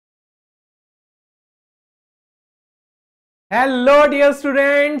Hello dear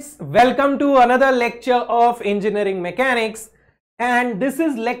students, welcome to another lecture of engineering mechanics, and this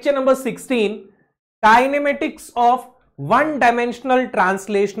is lecture number 16, kinematics of one-dimensional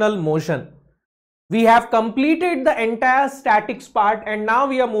translational motion. We have completed the entire statics part and now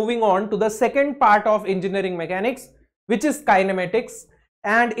we are moving on to the second part of engineering mechanics, which is kinematics,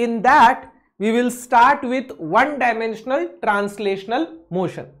 and in that we will start with one-dimensional translational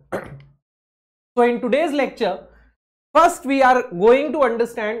motion. So in today's lecture, first, we are going to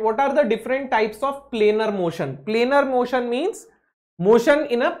understand what are the different types of planar motion. Planar motion means motion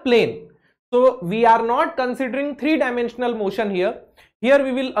in a plane. So, we are not considering three-dimensional motion here. Here,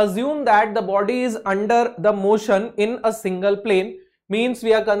 we will assume that the body is under the motion in a single plane, means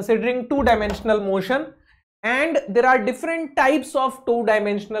we are considering two-dimensional motion, and there are different types of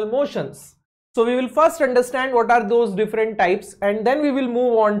two-dimensional motions. So, we will first understand what are those different types, and then we will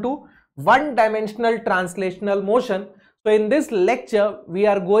move on to one-dimensional translational motion. So in this lecture, we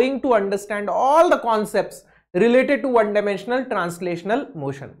are going to understand all the concepts related to one-dimensional translational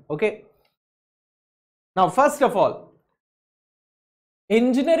motion. Okay. Now, first of all,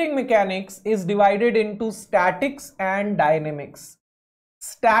 engineering mechanics is divided into statics and dynamics.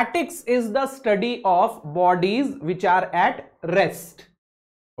 Statics is the study of bodies which are at rest.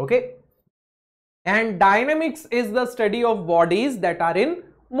 Okay. And dynamics is the study of bodies that are in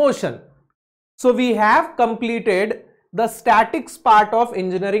motion. So we have completed the statics part of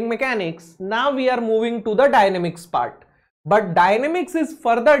engineering mechanics. Now we are moving to the dynamics part. But dynamics is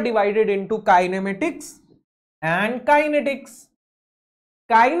further divided into kinematics and kinetics.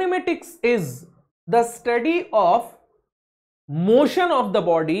 Kinematics is the study of motion of the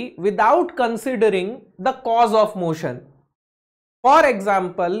body without considering the cause of motion. For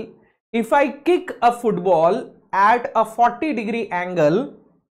example, if I kick a football at a 40-degree angle,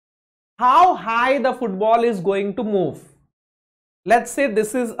 how high the football is going to move? Let's say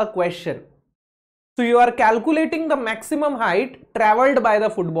this is a question. So you are calculating the maximum height traveled by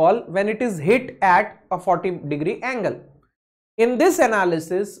the football when it is hit at a 40-degree angle. In this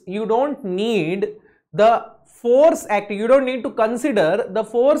analysis, you don't need the force acting, you don't need to consider the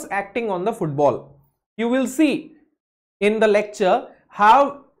force acting on the football. You will see in the lecture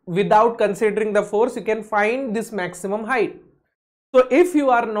how without considering the force you can find this maximum height. So if you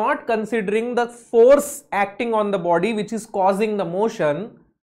are not considering the force acting on the body which is causing the motion,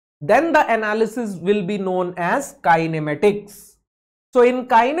 then the analysis will be known as kinematics. So in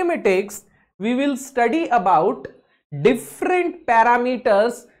kinematics, we will study about different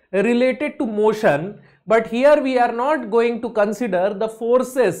parameters related to motion, but here we are not going to consider the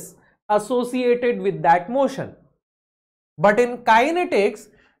forces associated with that motion. But in kinetics,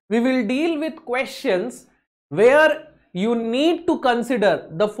 we will deal with questions where you need to consider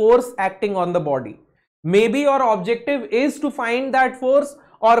the force acting on the body. Maybe your objective is to find that force,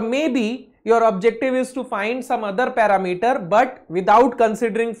 or maybe your objective is to find some other parameter, but without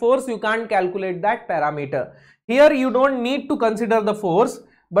considering force you can't calculate that parameter. Here you don't need to consider the force,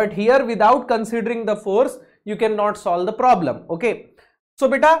 but here without considering the force you cannot solve the problem. Okay. So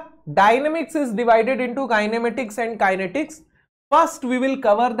beta, dynamics is divided into kinematics and kinetics. First we will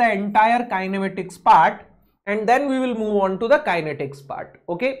cover the entire kinematics part, and then we will move on to the kinetics part.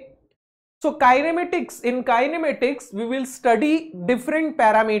 Okay. So kinematics, in kinematics we will study different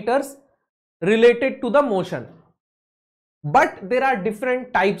parameters related to the motion, but there are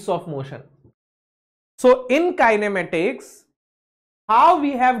different types of motion. So in kinematics, how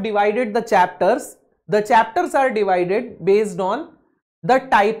we have divided the chapters are divided based on the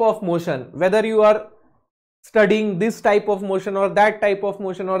type of motion, whether you are studying this type of motion or that type of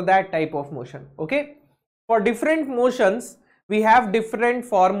motion or that type of motion. Okay. For different motions, we have different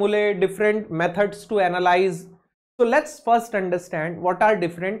formulae, different methods to analyze. So let's first understand what are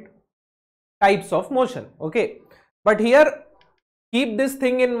different types of motion. Okay. But here, keep this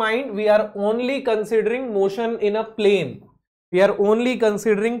thing in mind, we are only considering motion in a plane. We are only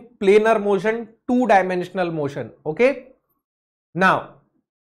considering planar motion, two-dimensional motion. Okay. Now,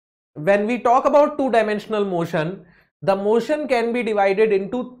 when we talk about two-dimensional motion, the motion can be divided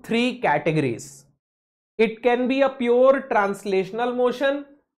into three categories. It can be a pure translational motion,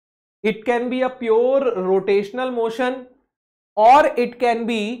 it can be a pure rotational motion, or it can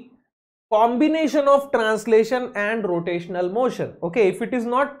be combination of translation and rotational motion. Okay, if it is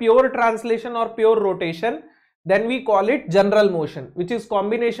not pure translation or pure rotation, then we call it general motion, which is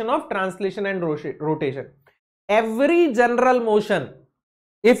combination of translation and rotation. Every general motion,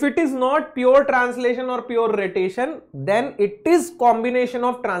 if it is not pure translation or pure rotation, then it is combination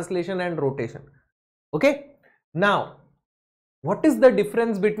of translation and rotation. Okay. Now, what is the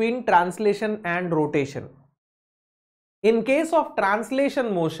difference between translation and rotation? In case of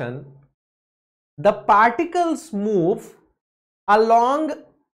translation motion, the particles move along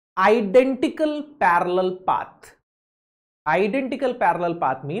identical parallel path. Identical parallel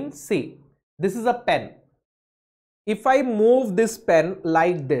path means, see, this is a pen. If I move this pen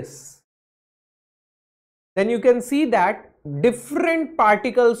like this, then you can see that different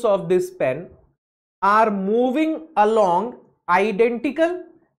particles of this pen are moving along identical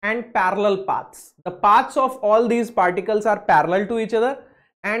and parallel paths. The paths of all these particles are parallel to each other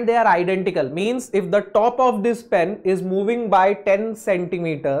and they are identical. Means if the top of this pen is moving by 10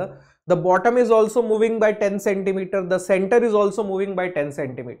 centimeter, the bottom is also moving by 10 centimeter, the center is also moving by 10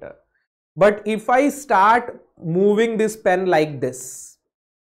 centimeter. But if I start moving this pen like this,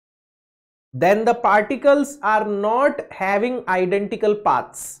 then the particles are not having identical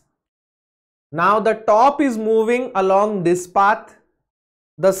paths. Now the top is moving along this path,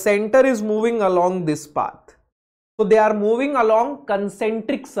 the center is moving along this path. So they are moving along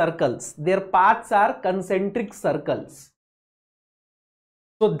concentric circles. Their paths are concentric circles.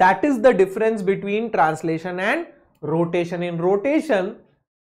 So that is the difference between translation and rotation. In rotation,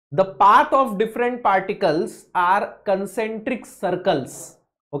 the path of different particles are concentric circles.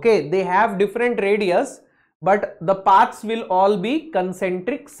 Okay, they have different radius, but the paths will all be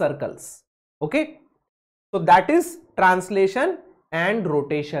concentric circles. Okay, so that is translation and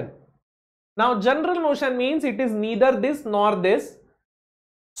rotation. Now general motion means it is neither this nor this,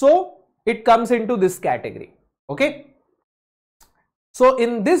 so it comes into this category. Okay, so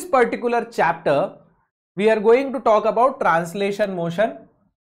in this particular chapter we are going to talk about translation motion,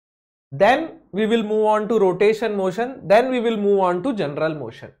 then we will move on to rotation motion, then we will move on to general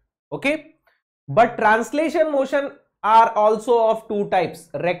motion. Okay, but translation motion are also of two types,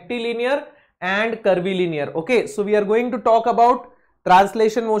 rectilinear and curvilinear. Okay, so we are going to talk about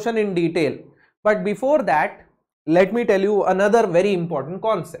translation motion in detail, but before that let me tell you another very important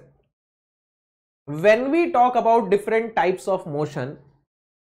concept. When we talk about different types of motion,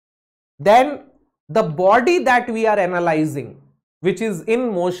 then the body that we are analyzing, which is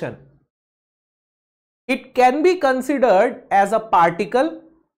in motion, it can be considered as a particle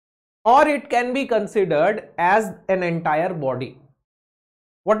or it can be considered as an entire body.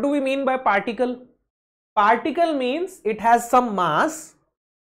 What do we mean by particle? Particle means it has some mass,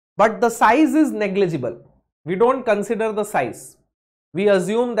 but the size is negligible. We don't consider the size. We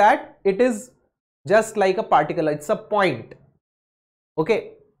assume that it is just like a particle, it's a point.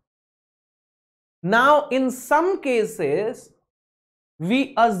 Okay. Now in some cases,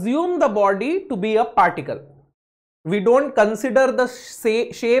 we assume the body to be a particle. We don't consider the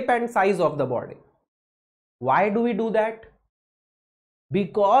shape and size of the body. Why do we do that?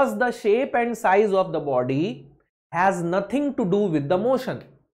 Because the shape and size of the body has nothing to do with the motion.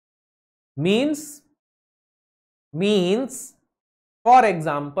 Means, for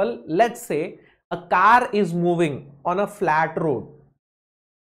example, let's say a car is moving on a flat road.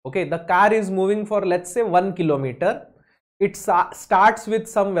 Okay, the car is moving for, let's say, 1 kilometer. It starts with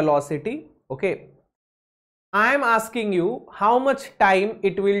some velocity. Okay, I am asking you how much time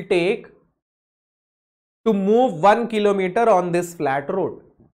it will take to move 1 kilometer on this flat road.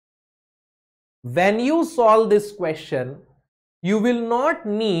 When you solve this question, you will not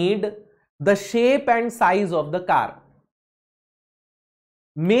need the shape and size of the car.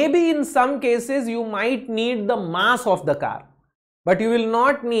 Maybe in some cases you might need the mass of the car, but you will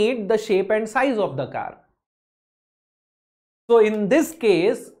not need the shape and size of the car. So in this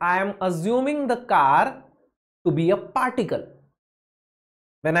case, I am assuming the car to be a particle.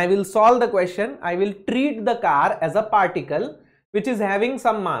 When I will solve the question, I will treat the car as a particle which is having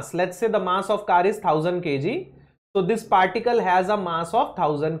some mass. Let's say the mass of car is 1000 kg. So this particle has a mass of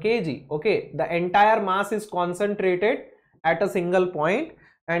 1000 kg. Okay, the entire mass is concentrated at a single point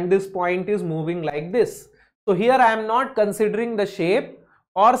and this point is moving like this. So here I am not considering the shape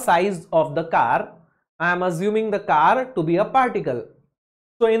or size of the car. I am assuming the car to be a particle.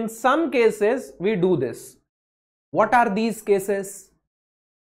 So in some cases we do this. What are these cases?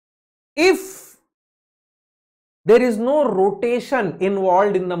 If there is no rotation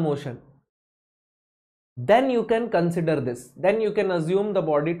involved in the motion, then you can consider this. Then you can assume the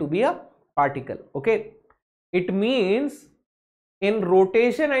body to be a particle. Okay, it means in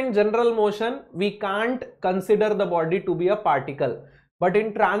rotation and general motion we can't consider the body to be a particle, but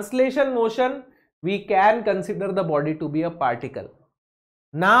in translation motion we can consider the body to be a particle.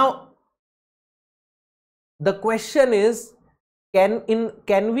 Now the question is, can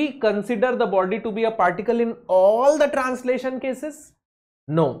we consider the body to be a particle in all the translation cases?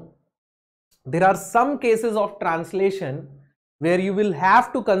 No. There are some cases of translation where you will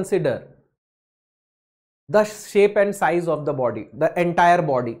have to consider the shape and size of the body, the entire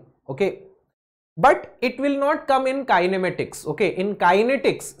body. Okay, but it will not come in kinematics. Okay, in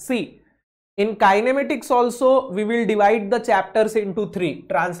kinetics, see, in kinematics also we will divide the chapters into three: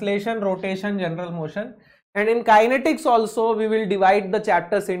 translation, rotation, general motion. And in kinetics also we will divide the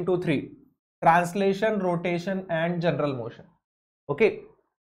chapters into three: translation, rotation and general motion. Okay,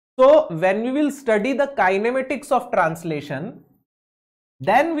 so when we will study the kinematics of translation,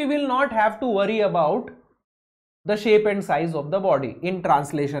 then we will not have to worry about the shape and size of the body in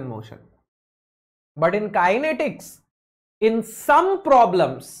translation motion. But in kinetics, in some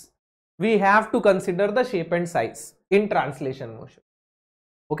problems, we have to consider the shape and size in translation motion.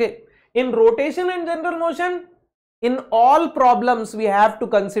 Okay, in rotation and general motion, in all problems we have to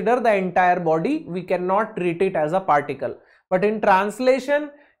consider the entire body. We cannot treat it as a particle. But in translation,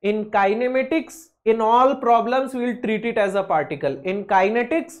 in kinematics, in all problems we will treat it as a particle. In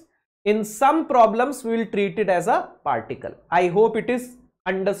kinetics, in some problems we will treat it as a particle. I hope it is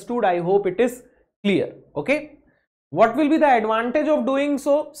understood. I hope it is clear. Okay, what will be the advantage of doing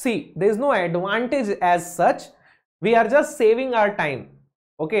so? See, there is no advantage as such. We are just saving our time.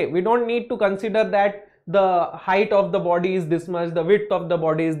 Okay, we don't need to consider that the height of the body is this much, the width of the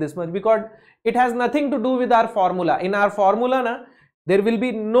body is this much, because it has nothing to do with our formula. In our formula, there will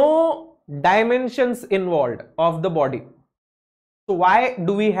be no dimensions involved of the body. So why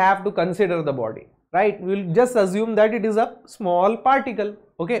do we have to consider the body, right? We will just assume that it is a small particle.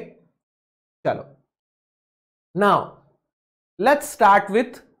 Okay, chalo. Now let's start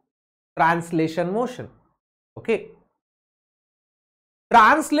with translation motion. Okay,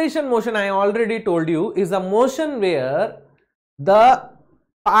 translation motion, I already told you, is a motion where the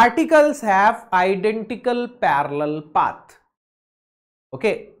particles have identical parallel path.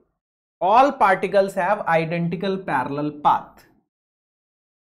 Okay, all particles have identical parallel path.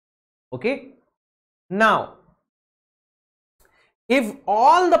 Okay, now if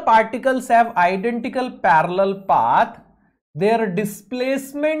all the particles have identical parallel path, their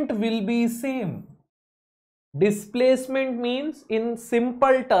displacement will be same. Displacement means, in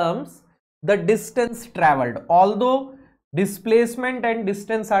simple terms, the distance traveled. Although displacement and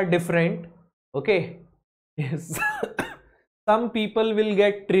distance are different. Okay, yes. Some people will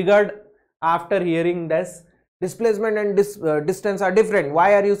get triggered after hearing this. Displacement and distance are different.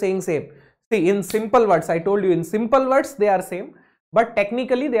 Why are you saying same? See, in simple words, I told you, in simple words they are same, but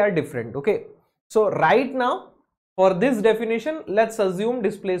technically they are different. Okay, so right now for this definition, let's assume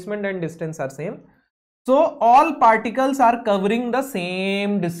displacement and distance are same. So all particles are covering the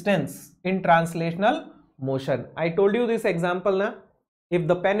same distance in translational motion. I told you this example na. If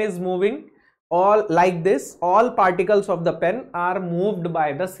the pen is moving all like this, all particles of the pen are moved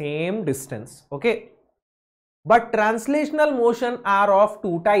by the same distance. Okay, but translational motion are of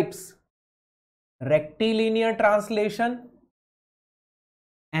two types: rectilinear translation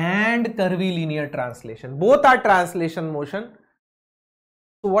and curvilinear translation. Both are translation motion.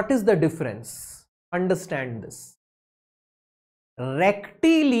 So what is the difference? Understand this.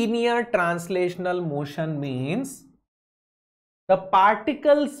 Rectilinear translational motion means the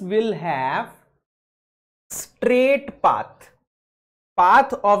particles will have straight path.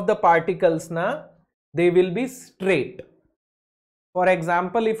 Path of the particles na, they will be straight. For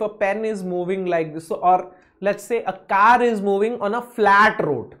example, if a pen is moving like this, or let's say a car is moving on a flat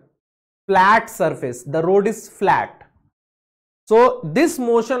road, flat surface, the road is flat. So this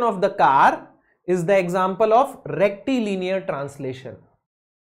motion of the car is the example of rectilinear translation.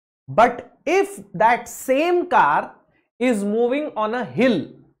 But if that same car is moving on a hill,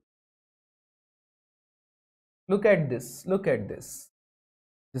 look at this, look at this.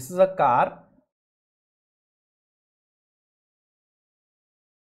 This is a car.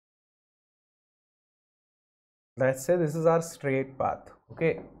 Let's say this is our straight path.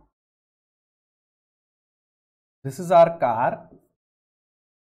 Okay, this is our car.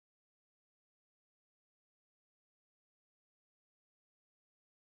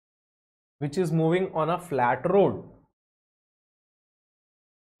 Which is moving on a flat road.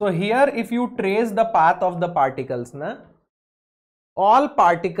 So here if you trace the path of the particles na, all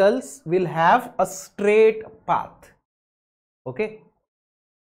particles will have a straight path. Okay,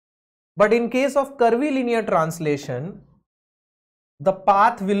 but in case of curvilinear translation, the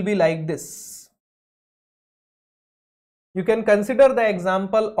path will be like this. You can consider the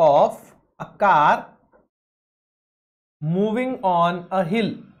example of a car moving on a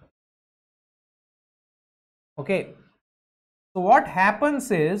hill. Okay, so what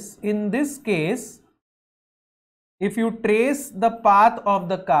happens is, in this case, if you trace the path of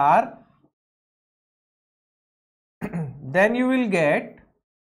the car, then you will get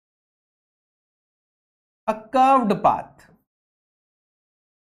a curved path.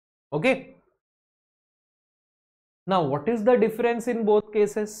 Okay. Now, what is the difference in both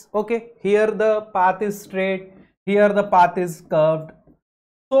cases? Okay, here the path is straight, here the path is curved.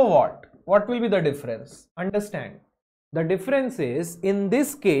 So what? What will be the difference? Understand. The difference is, in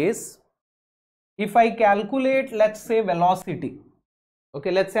this case, if I calculate, let's say, velocity. Okay,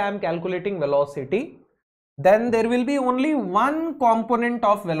 let's say I am calculating velocity. Then there will be only one component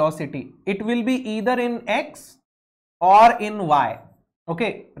of velocity. It will be either in x or in y.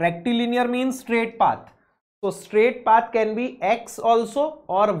 Okay, rectilinear means straight path. So straight path can be x also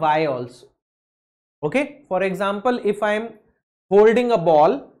or y also. Okay, for example, if I am holding a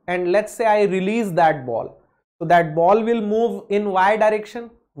ball and let's say I release that ball, so that ball will move in y direction,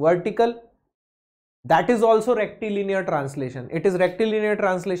 vertical. That is also rectilinear translation. It is rectilinear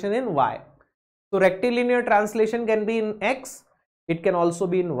translation in y. So rectilinear translation can be in x, it can also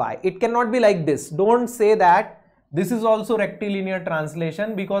be in y. It cannot be like this. Don't say that this is also rectilinear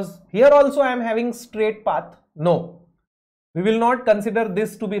translation because here also I am having straight path. No, we will not consider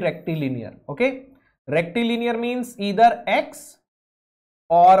this to be rectilinear. Okay, rectilinear means either x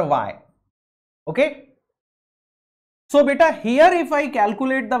or y. Okay. So beta, here if I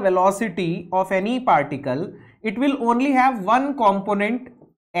calculate the velocity of any particle, it will only have one component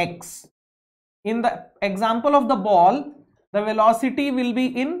x. In the example of the ball, the velocity will be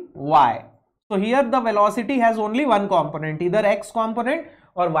in y. So here the velocity has only one component, either x component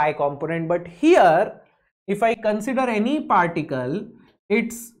or y component. But here, if I consider any particle,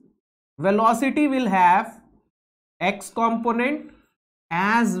 its velocity will have x component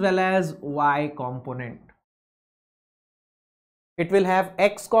as well as y component. It will have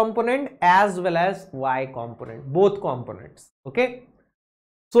x component as well as y component, both components. Okay.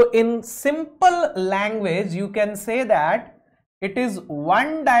 So in simple language, you can say that it is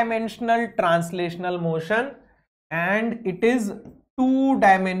one-dimensional translational motion and it is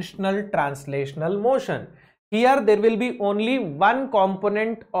two-dimensional translational motion. Here there will be only one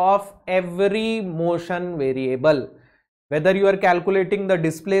component of every motion variable. Whether you are calculating the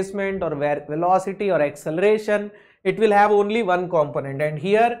displacement or velocity or acceleration, it will have only one component, and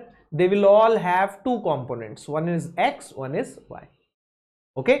here they will all have two components. One is x, one is y.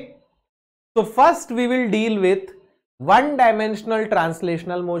 Okay. So first we will deal with one-dimensional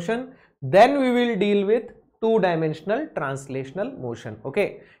translational motion, then we will deal with two-dimensional translational motion.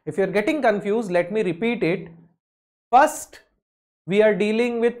 Okay. If you are getting confused, let me repeat it. First, we are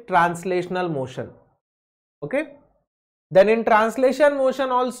dealing with translational motion. Okay. Then in translation motion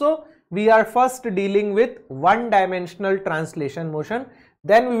also, we are first dealing with one-dimensional translation motion.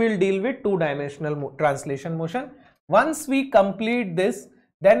 Then we will deal with two-dimensional translation motion. Once we complete this,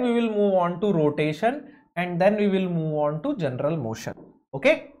 then we will move on to rotation and then we will move on to general motion.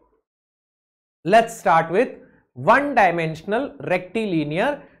 Okay. Let's start with one-dimensional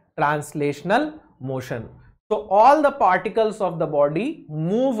rectilinear translational motion. So all the particles of the body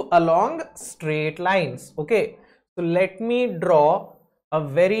move along straight lines. Okay. So let me draw a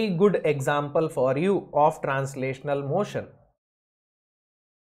very good example for you of translational motion.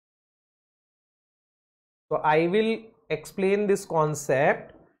 So I will explain this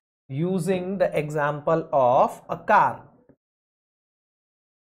concept using the example of a car.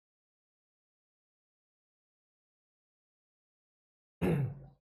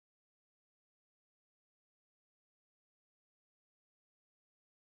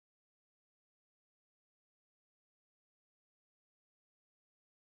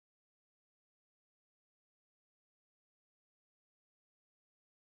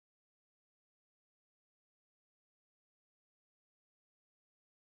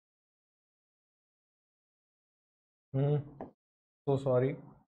 So sorry.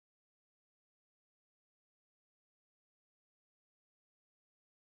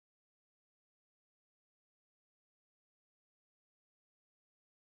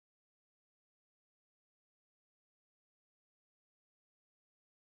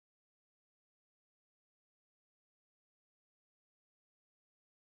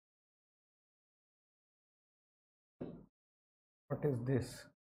 What is this?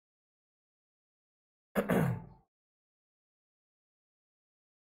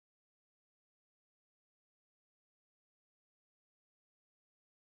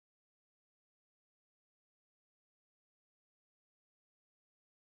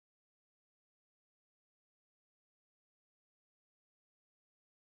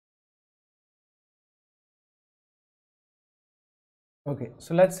 Okay,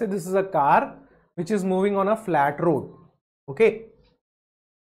 so let's say this is a car which is moving on a flat road. Okay,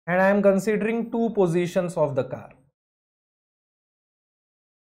 and I am considering two positions of the car.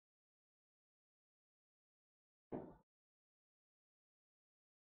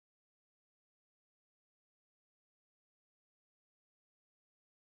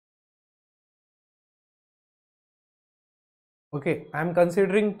 Okay, I am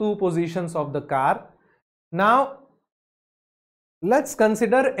considering two positions of the car. Now let's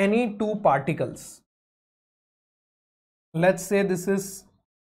consider any two particles. Let's say this is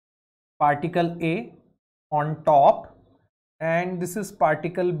particle A on top and this is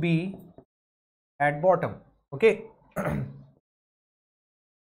particle B at bottom. Okay.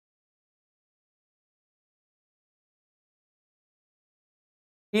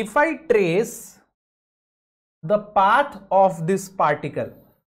 If I trace the path of this particle,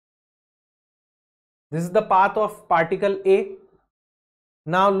 this is the path of particle A.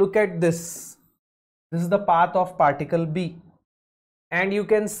 Now look at this. This is the path of particle B. And you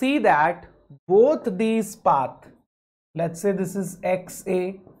can see that both these paths, let's say this is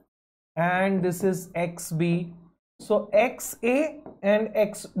XA and this is XB. So XA and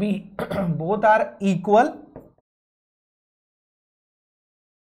XB both are equal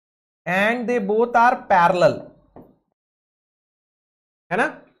and they both are parallel. है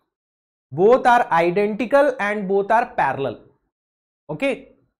ना? Both are identical and both are parallel. Okay.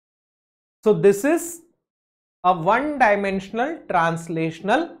 So this is a one-dimensional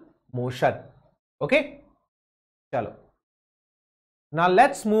translational motion. Okay. Chalo. Now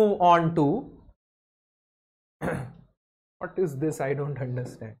let's move on to what is this? I don't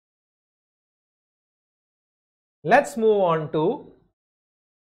understand. Let's move on to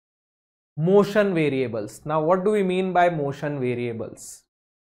motion variables. Now what do we mean by motion variables?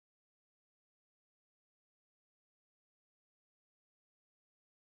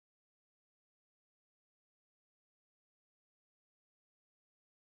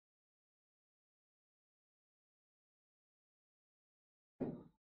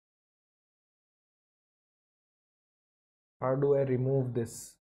 How do I remove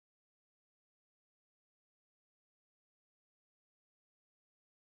this?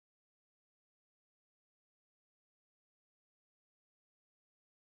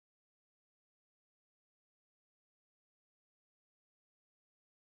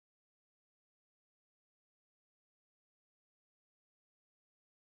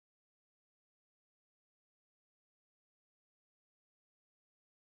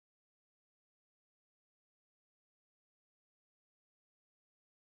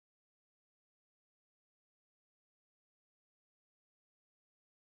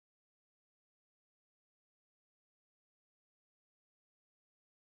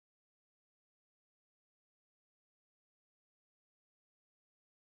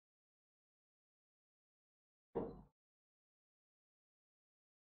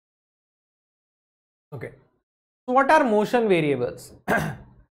 Okay. So what are motion variables?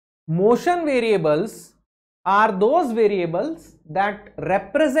 Motion variables are those variables that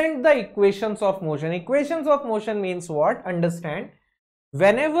represent the equations of motion. Equations of motion means what? Understand,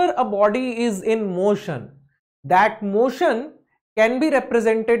 whenever a body is in motion, that motion can be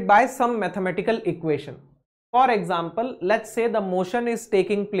represented by some mathematical equation. For example, let's say the motion is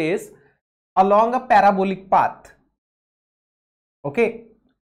taking place along a parabolic path. Okay.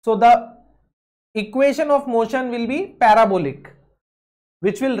 So the equation of motion will be parabolic,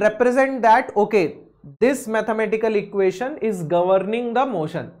 which will represent that, okay, this mathematical equation is governing the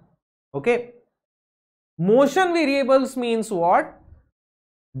motion. Okay. Motion variables means what?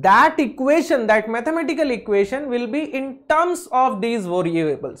 That equation, that mathematical equation will be in terms of these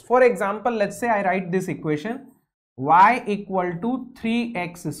variables. For example, let's say I write this equation, y equal to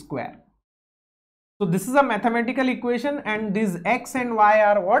 3x square. So this is a mathematical equation and these x and y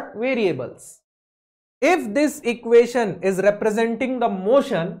are what? Variables. If this equation is representing the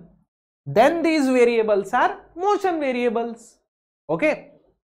motion, then these variables are motion variables. Okay.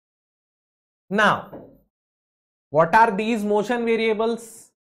 Now, what are these motion variables?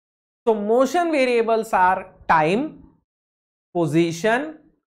 So motion variables are time, position,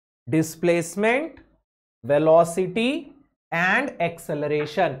 displacement, velocity and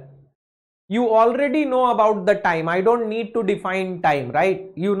acceleration. You already know about the time. I don't need to define time,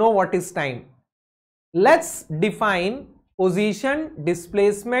 right? You know what is time. Let's define position,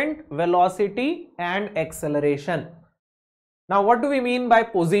 displacement, velocity and acceleration. Now what do we mean by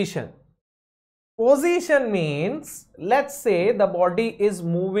position? Position means, let's say the body is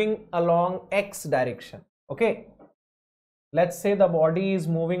moving along x direction. Okay. Let's say the body is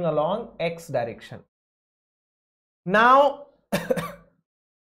moving along x direction. Now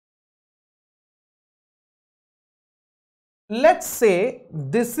let's say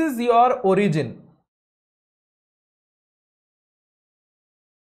this is your origin.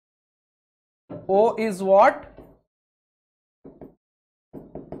 O is what?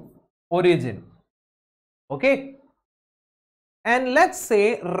 Origin. Okay. And let's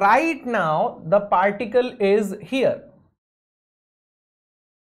say right now the particle is here.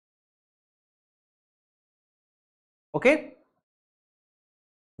 Okay.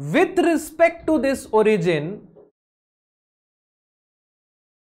 With respect to this origin,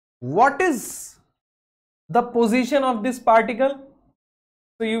 what is the position of this particle?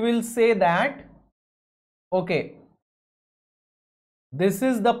 So you will say that, okay, this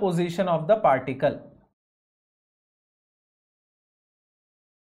is the position of the particle.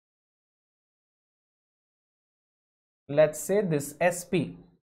 Let's say this SP.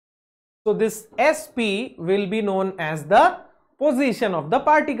 So this SP will be known as the position of the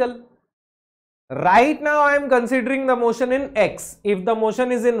particle. Right now I am considering the motion in X. If the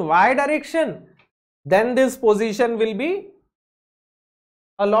motion is in Y direction, then this position will be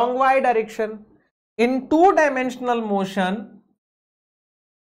along Y direction. In two-dimensional motion,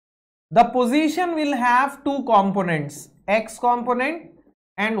 the position will have two components, X component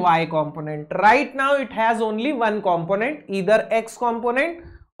and Y component. Right now it has only one component, either X component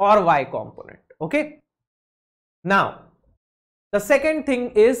or Y component. Okay. Now, the second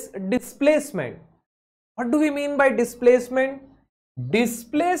thing is displacement. What do we mean by displacement?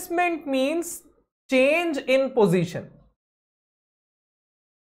 Displacement means change in position.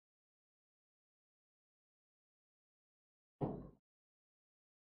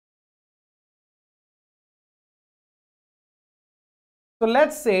 So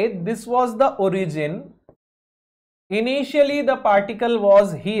let's say this was the origin. Initially the particle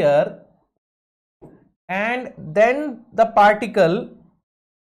was here and then the particle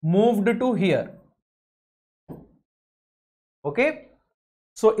moved to here. Okay.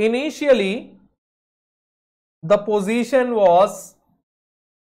 So initially the position was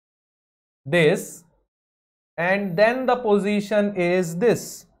this and then the position is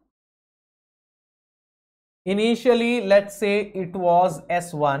this. Initially let's say it was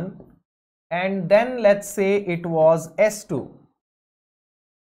S1 and then let's say it was S2.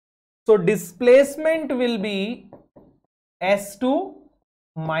 So displacement will be S2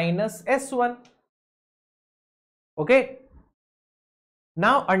 minus S1. Okay.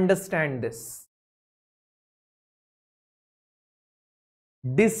 Now understand this.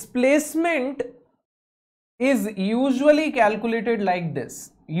 Displacement is usually calculated like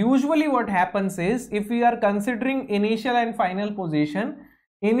this. Usually what happens is, if we are considering initial and final position,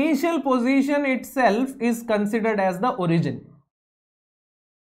 initial position itself is considered as the origin.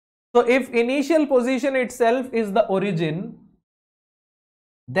 So if initial position itself is the origin,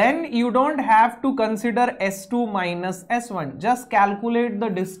 then you don't have to consider S2 minus S1. Just calculate the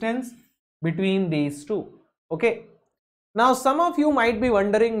distance between these two. Okay. Now some of you might be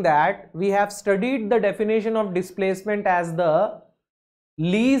wondering that we have studied the definition of displacement as the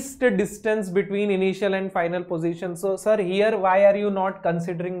least distance between initial and final position. So sir, here why are you not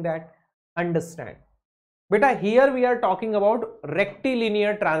considering that? Understand. Beta, here we are talking about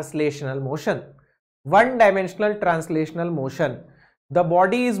rectilinear translational motion, one-dimensional translational motion. The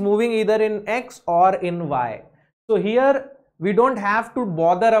body is moving either in X or in Y. So here we don't have to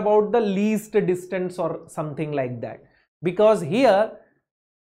bother about the least distance or something like that, because here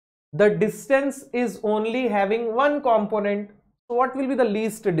the distance is only having one component. So what will be the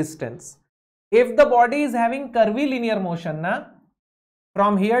least distance? If the body is having curvilinear motion,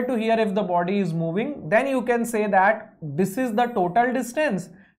 from here to here, if the body is moving, then you can say that this is the total distance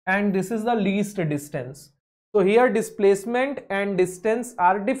and this is the least distance. So here displacement and distance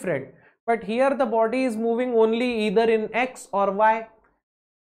are different, but here the body is moving only either in X or Y.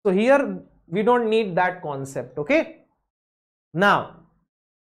 So here we don't need that concept. Okay. Now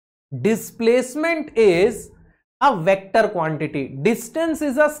displacement is a vector quantity. Distance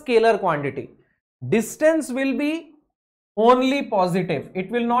is a scalar quantity. Distance will be only positive. It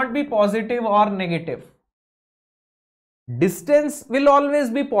will not be positive or negative. Distance will always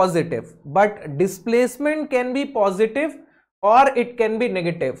be positive, but displacement can be positive or it can be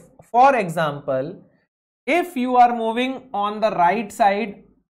negative. For example, if you are moving on the right side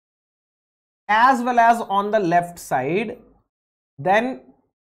as well as on the left side, then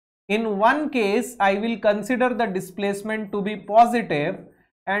in one case I will consider the displacement to be positive,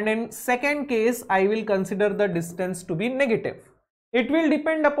 and in second case I will consider the distance to be negative. It will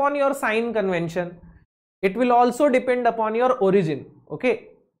depend upon your sign convention. It will also depend upon your origin. Okay.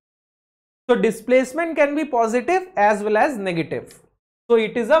 So displacement can be positive as well as negative. So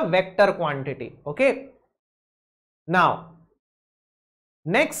it is a vector quantity. Okay. Now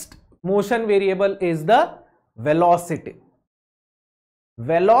next motion variable is the velocity.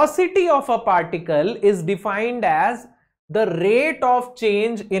 Velocity of a particle is defined as the rate of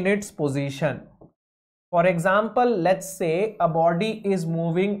change in its position. For example, let's say a body is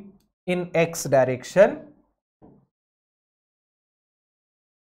moving in X direction.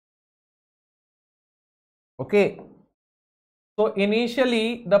 Okay, So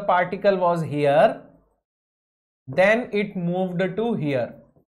initially the particle was here, then it moved to here.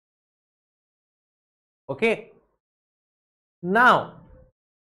 Okay. Now,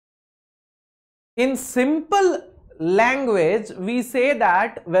 in simple language, we say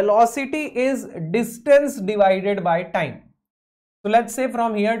that velocity is distance divided by time. So let's say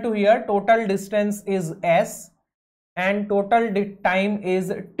from here to here, total distance is s and total time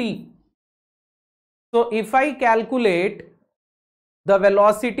is t. So if I calculate the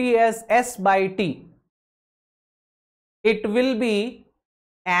velocity as s by t, it will be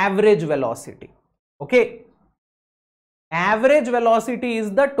average velocity. Okay. Average velocity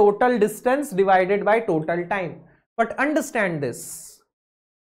is the total distance divided by total time. But understand this.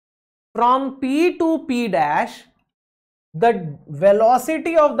 From P to P dash, the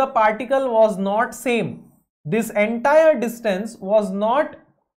velocity of the particle was not same. This entire distance was not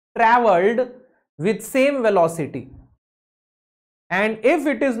traveled with same velocity. And if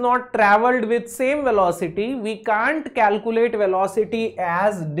it is not traveled with same velocity, we can't calculate velocity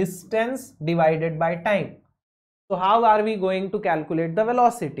as distance divided by time. So how are we going to calculate the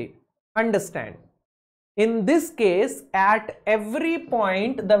velocity? Understand. In this case, at every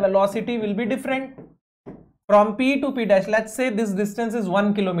point, the velocity will be different. From P to P dash, let's say this distance is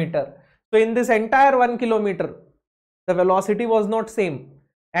 1 kilometer. So in this entire 1 kilometer, the velocity was not same.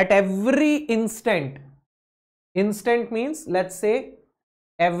 At every instant, instant means let's say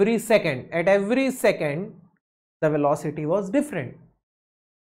every second. At every second, the velocity was different.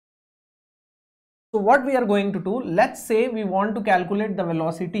 So what we are going to do, let's say we want to calculate the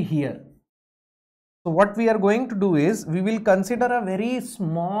velocity here. So what we are going to do is, we will consider a very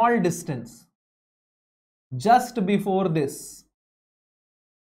small distance just before this.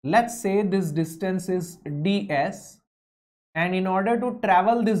 Let's say this distance is ds, and in order to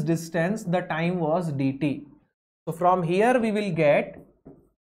travel this distance, the time was dt. So from here we will get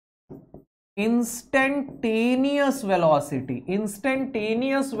instantaneous velocity.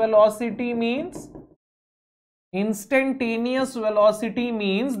 Instantaneous velocity means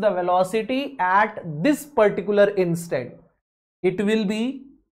the velocity at this particular instant. It will be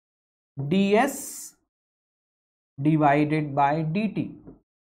ds divided by dt.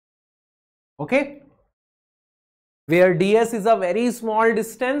 Okay, where ds is a very small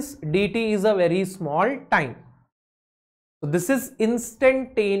distance, dt is a very small time. So this is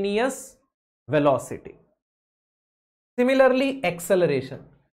instantaneous velocity. Similarly, acceleration.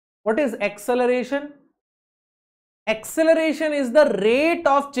 What is acceleration? Acceleration is the rate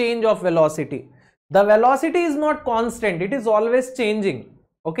of change of velocity. The velocity is not constant, it is always changing.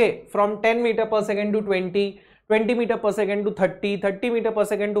 Okay, from 10 meter per second to 20, 20 meter per second to 30, 30 meter per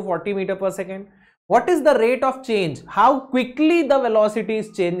second to 40 meter per second. What is the rate of change? How quickly the velocity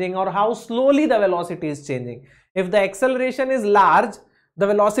is changing or how slowly the velocity is changing. If the acceleration is large, the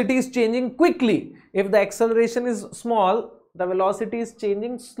velocity is changing quickly. If the acceleration is small, the velocity is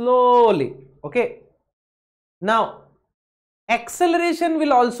changing slowly. Okay. Now, acceleration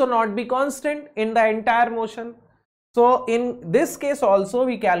will also not be constant in the entire motion. So in this case also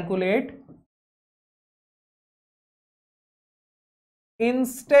we calculate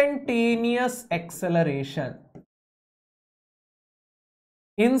instantaneous acceleration.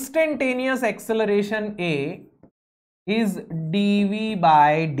 Instantaneous acceleration A is dv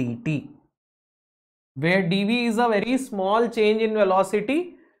by dt, where dv is a very small change in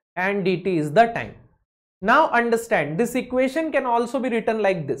velocity and dt is the time. Now understand, this equation can also be written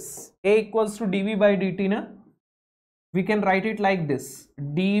like this. A equals to dv by dt, na? We can write it like this: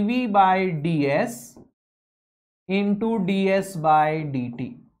 dv by ds into ds by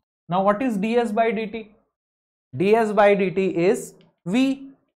dt. Now what is ds by dt? ds by dt is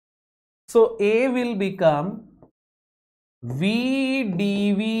v. So A will become v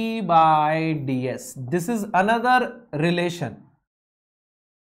dv by ds. This is another relation.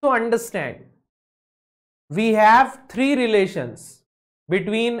 So understand, we have three relations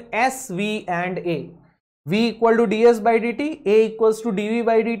between S, V and A. V equal to ds by dt, A equals to dv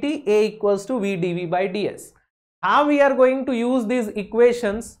by dt, A equals to v dv by ds. How we are going to use these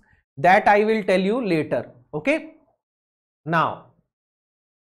equations, that I will tell you later. Okay. Now,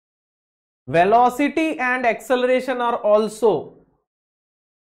 velocity and acceleration are also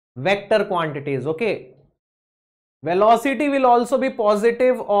vector quantities. Okay. Velocity will also be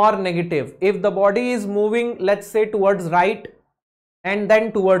positive or negative. If the body is moving, let's say towards right and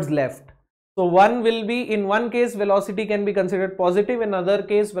then towards left. So one will be, in one case velocity can be considered positive, in another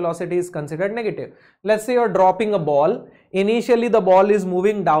case velocity is considered negative. Let's say you're dropping a ball. Initially the ball is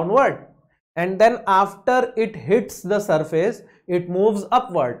moving downward, and then after it hits the surface, it moves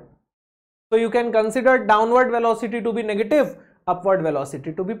upward. So you can consider downward velocity to be negative, upward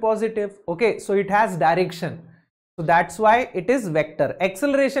velocity to be positive. Okay, so it has direction. So that's why it is vector.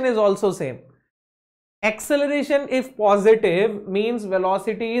 Acceleration is also same. Acceleration if positive means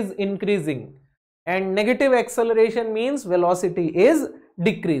velocity is increasing, and negative acceleration means velocity is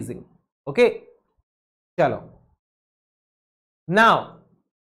decreasing. Okay, chalo. Now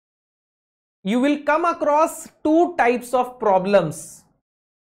you will come across two types of problems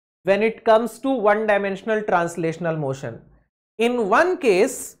when it comes to one-dimensional translational motion. In one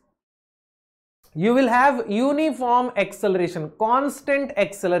case, you will have uniform acceleration, constant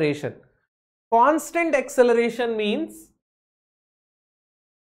acceleration. Constant acceleration means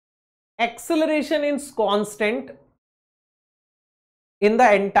acceleration is constant in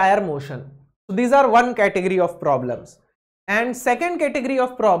the entire motion. So these are one category of problems. And second category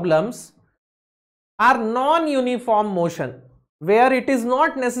of problems are non-uniform motion, where it is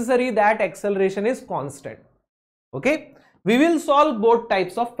not necessary that acceleration is constant. Okay, we will solve both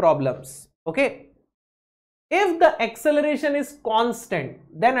types of problems. Okay, if the acceleration is constant,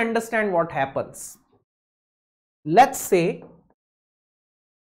 then understand what happens. Let's say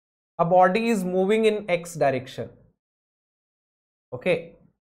a body is moving in x direction. Okay,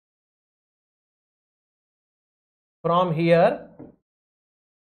 from here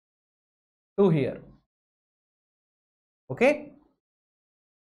to here. Okay,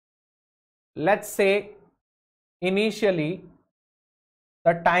 let's say initially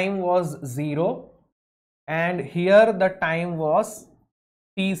the time was 0 and here the time was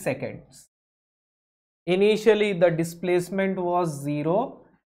t seconds. Initially the displacement was 0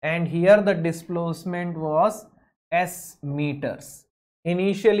 and here the displacement was s meters.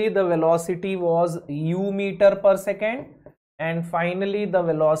 Initially the velocity was u meter per second and finally the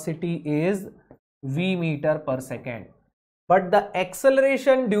velocity is v meter per second. But the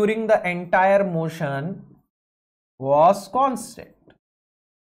acceleration during the entire motion was constant.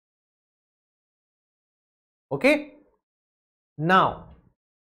 Okay, now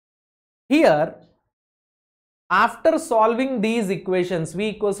here after solving these equations,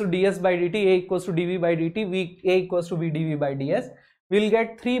 v equals to ds by dt, a equals to dv by dt, a equals to v dv by ds, we will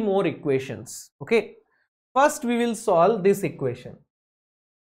get three more equations. Okay, first we will solve this equation.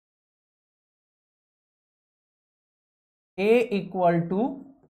 A equal to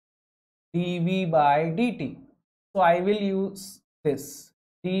dv by dt. So I will use this,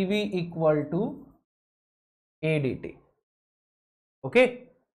 dv equal to a dt. Okay,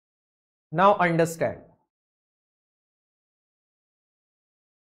 now understand.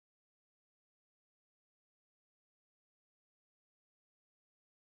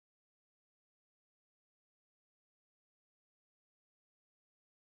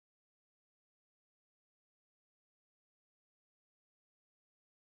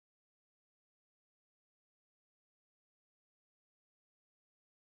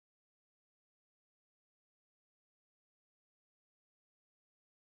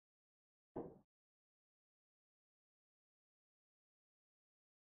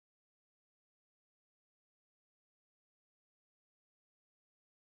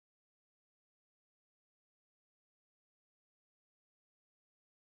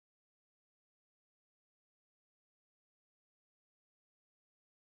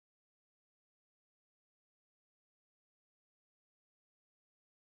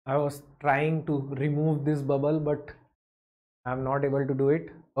 I was trying to remove this bubble, but I am not able to do it.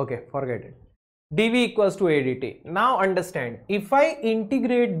 Okay, forget it. dv equals to a dt. Now understand, if I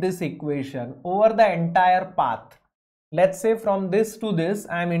integrate this equation over the entire path, let's say from this to this,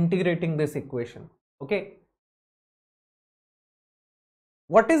 I am integrating this equation. Okay,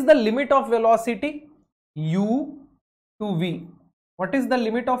 what is the limit of velocity? U to v. What is the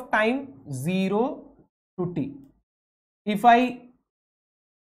limit of time? 0 to t. If I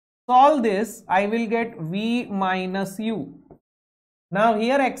solve this, I will get v minus u. Now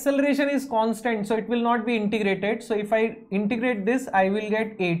here acceleration is constant, so it will not be integrated. So if I integrate this, I will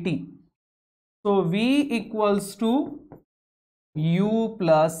get at. So v equals to u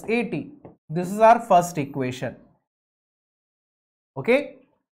plus at. This is our first equation. Okay.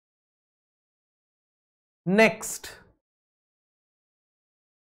 Next,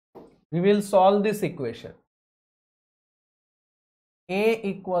 we will solve this equation. A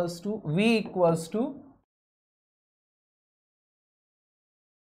equals to v equals to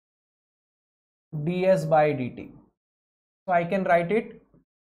ds by dt. So I can write it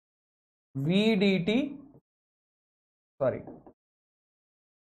v dt, sorry,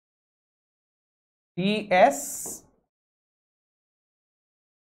 ds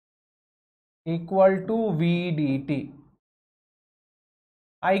equal to v dt.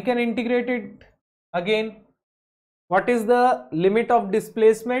 I can integrate it again. What is the limit of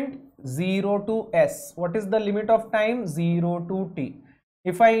displacement? 0 to s. What is the limit of time? 0 to t.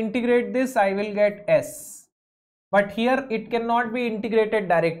 If I integrate this, I will get s. But here it cannot be integrated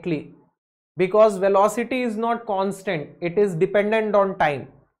directly because velocity is not constant. It is dependent on time.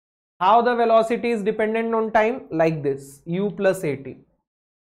 How the velocity is dependent on time? Like this, u plus at.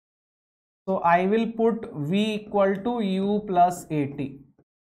 So I will put v equal to u plus at.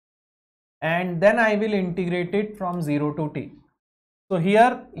 And then I will integrate it from 0 to t. So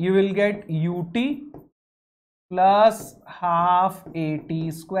here you will get ut plus half at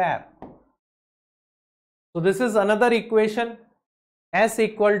square. So this is another equation, s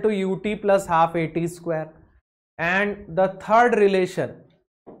equal to ut plus half at square. And the third relation,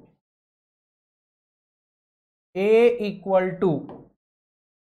 a equal to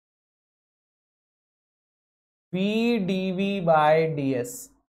v dv by ds.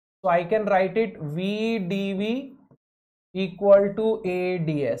 So I can write it v dv equal to a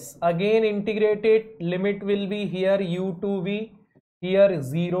ds. Again integrated, limit will be here u to v, here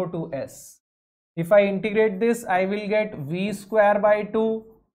 0 to s. If I integrate this, I will get v square by 2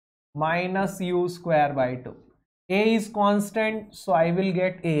 minus u square by 2. A is constant, so I will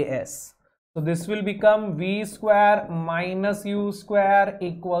get as. So this will become v square minus u square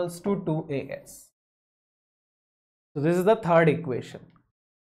equals to 2as. So this is the third equation.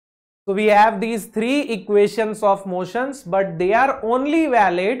 So we have these three equations of motions, but they are only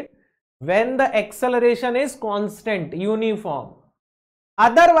valid when the acceleration is constant, uniform.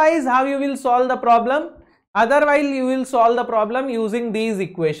 Otherwise, how you will solve the problem? Otherwise, you will solve the problem using these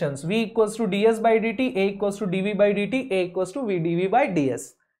equations. V equals to ds by dt, a equals to dv by dt, a equals to v dv by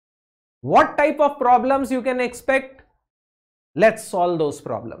ds. What type of problems you can expect? Let's solve those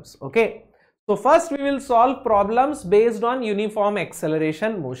problems. Okay. So first we will solve problems based on uniform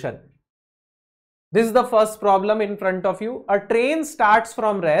acceleration motion. This is the first problem in front of you. A train starts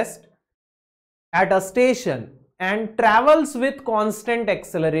from rest at a station and travels with constant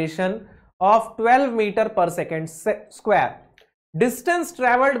acceleration of 12 meter per second square. Distance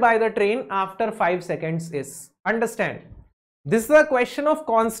traveled by the train after 5 seconds is. Understand? This is a question of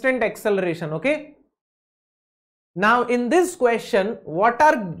constant acceleration. Okay. Now in this question, what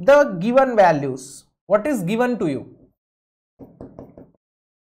are the given values? What is given to you?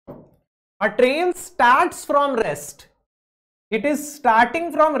 A train starts from rest. It is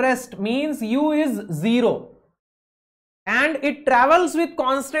starting from rest means u is 0. And it travels with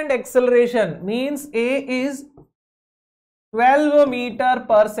constant acceleration means a is 12 meter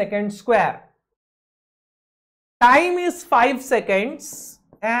per second square. Time is 5 seconds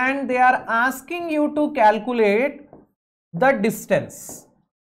and they are asking you to calculate the distance,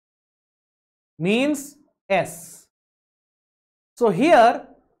 means s. So here,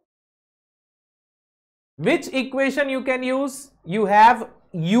 which equation you can use? You have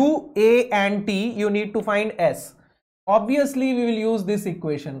u, a and t, you need to find s. Obviously we will use this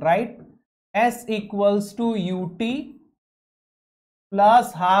equation, right? S equals to ut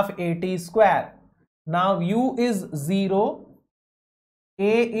plus half at square. Now u is 0,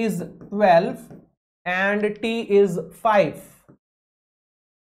 a is 12 and t is 5.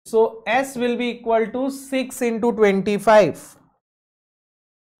 So s will be equal to 6 into 25,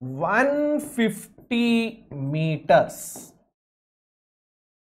 150 meters.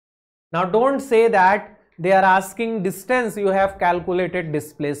 Now don't say that they are asking distance, you have calculated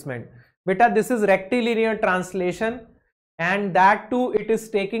displacement. Beta, this is rectilinear translation and that too it is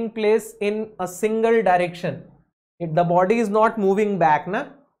taking place in a single direction. The body is not moving back, na?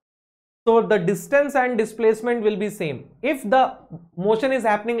 So the distance and displacement will be same. If the motion is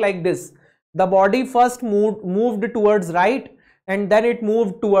happening like this, the body first moved towards right and then it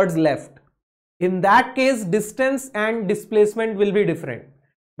moved towards left. In that case, distance and displacement will be different.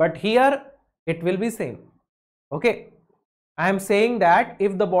 But here it will be same. Okay. I am saying that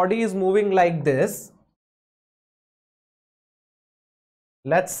if the body is moving like this,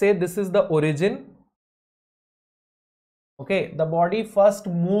 let's say this is the origin. Okay, the body first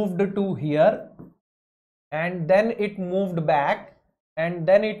moved to here and then it moved back and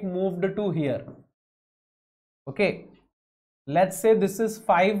then it moved to here. Okay, let's say this is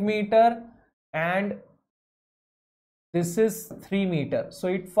 5 meter and this is 3 meter. So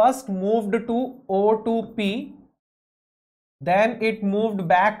it first moved to O to P, then it moved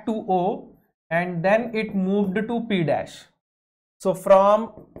back to O and then it moved to P dash. So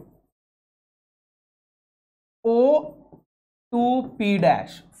from O to P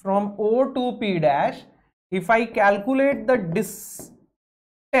dash, from O to P dash, if I calculate the distance,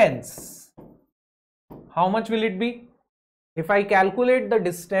 how much will it be? If I calculate the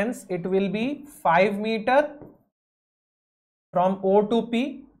distance, it will be 5 meter from O to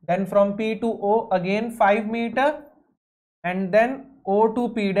P, then from P to O again 5 meter, and then O to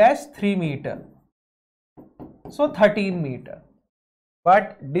P dash 3 meter. So 13 meter.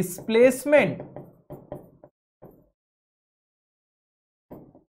 But displacement,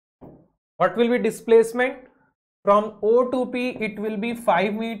 what will be displacement? From O to P it will be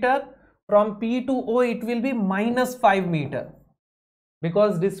 5 meter, from P to O it will be minus 5 meter,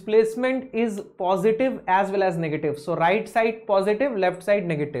 because displacement is positive as well as negative. So right side positive, left side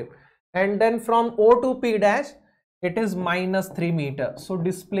negative, and then from O to P dash it is minus 3 meter. So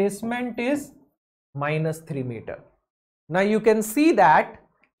displacement is minus 3 meter. Now you can see that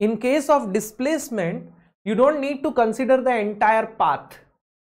in case of displacement, you don't need to consider the entire path.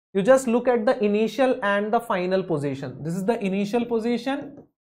 You just look at the initial and the final position. This is the initial position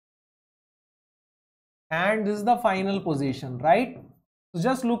and this is the final position, right? So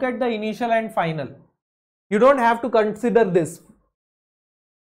just look at the initial and final. You don't have to consider this.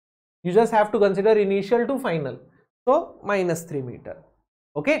 You just have to consider initial to final. So minus 3 meter.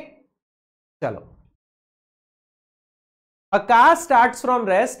 Okay. Chalo. A car starts from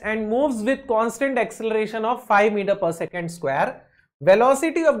rest and moves with constant acceleration of 5 meter per second square.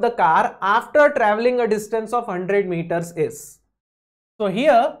 Velocity of the car after traveling a distance of 100 meters is. So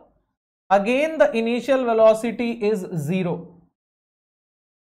here again the initial velocity is 0.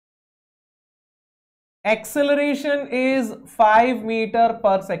 Acceleration is 5 meter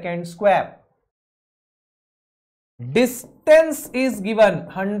per second square. Distance is given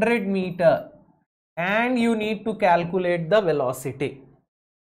 100 meter and you need to calculate the velocity.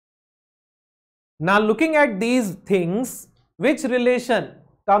 Now looking at these things, which relation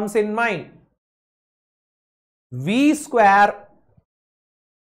comes in mind? V square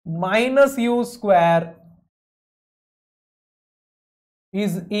minus U square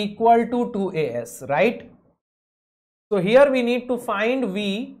is equal to 2as, right? So here we need to find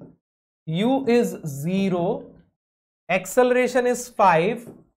V. U is 0, acceleration is 5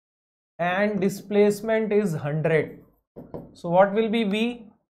 and displacement is 100. So what will be V?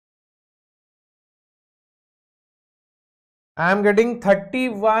 I am getting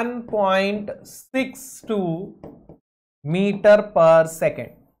 31.62 meter per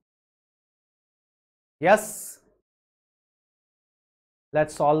second. Yes.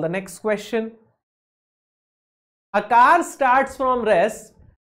 Let's solve the next question. A car starts from rest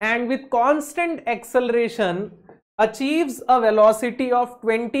and with constant acceleration achieves a velocity of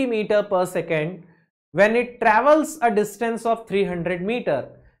 20 meter per second when it travels a distance of 300 meter.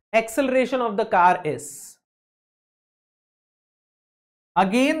 Acceleration of the car is.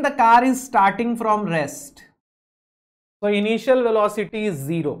 Again the car is starting from rest. So initial velocity is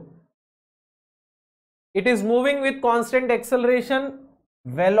 0. It is moving with constant acceleration.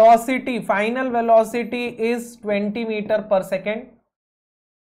 Velocity, final velocity is 20 meter per second.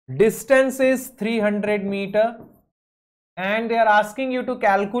 Distance is 300 meter. And they are asking you to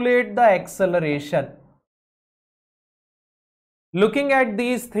calculate the acceleration. Looking at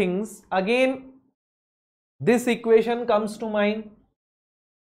these things, again this equation comes to mind.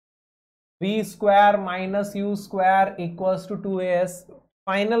 V square minus U square equals to 2as.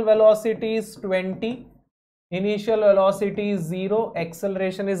 Final velocity is 20. Initial velocity is 0.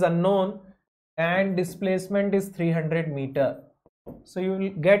 Acceleration is unknown. And displacement is 300 meter. So you will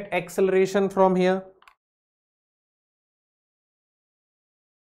get acceleration from here.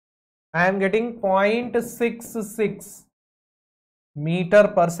 I am getting 0.66 meter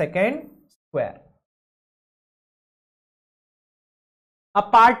per second square. A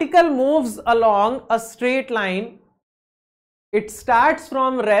particle moves along a straight line. It starts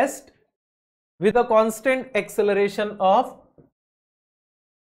from rest with a constant acceleration of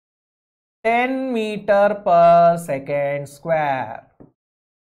 10 meter per second square.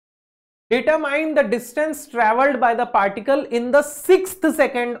 Determine the distance traveled by the particle in the 6th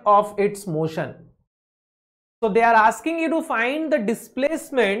second of its motion. So they are asking you to find the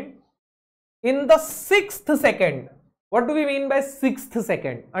displacement in the 6th second. What do we mean by 6th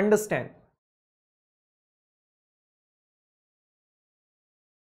second? Understand.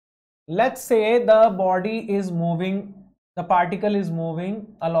 Let's say the body is moving, the particle is moving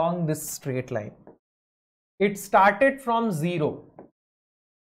along this straight line. It started from 0.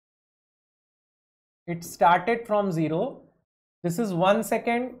 It started from 0. This is 1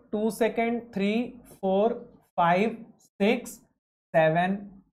 second, 2 second, 3, 4, 5, 6, 7,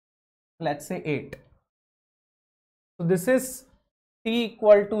 let's say 8. So this is t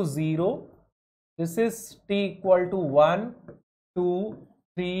equal to 0. This is t equal to 1, 2,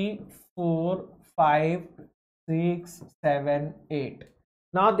 3, 4, 5, 6, 7, 8.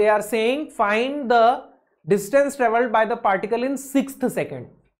 Now they are saying find the distance traveled by the particle in 6th second.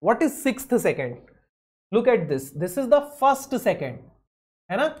 What is 6th second? Look at this. This is the first second.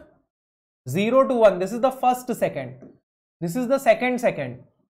 है ना? 0 to 1. This is the first second. This is the second second.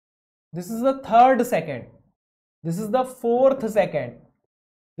 This is the third second. This is the fourth second.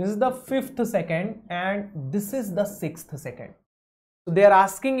 This is the fifth second. And this is the 6th second. So they are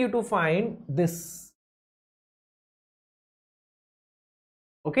asking you to find this.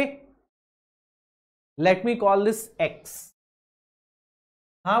 Okay. Let me call this x.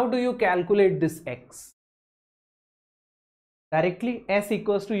 How do you calculate this x? Directly s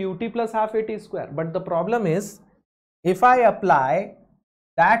equals to ut plus half at square. But the problem is, if I apply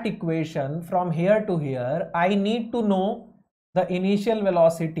that equation from here to here, I need to know the initial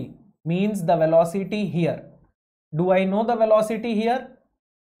velocity, means the velocity here. Do I know the velocity here?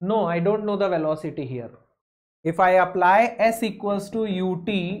 No, I don't know the velocity here. If I apply s equals to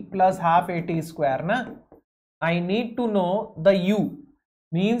ut plus half at square, I need to know the u,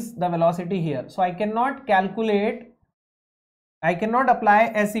 means the velocity here. So I cannot calculate, I cannot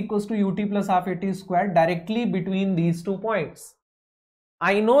apply s equals to ut plus half at square directly between these 2 points.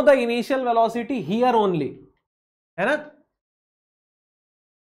 I know the initial velocity here only. है ना?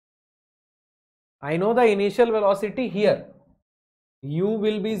 I know the initial velocity here. U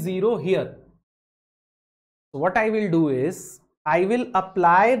will be 0 here. So what I will do is, I will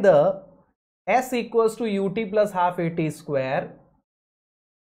apply the s equals to ut plus half at square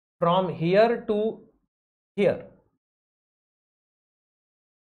from here to here.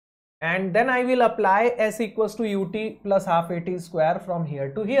 And then I will apply s equals to ut plus half at square from here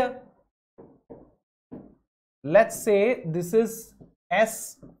to here. Let's say this is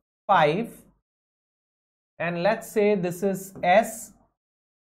S5 and let's say this is S6.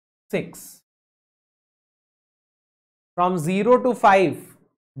 From 0 to 5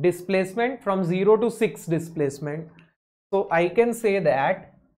 displacement, from 0 to 6 displacement. So I can say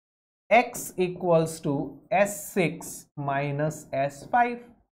that x equals to S6 minus S5.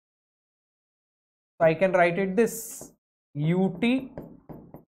 So I can write it this, ut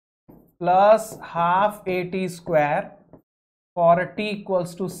plus half at square for t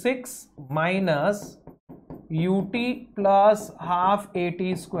equals to 6 minus ut plus half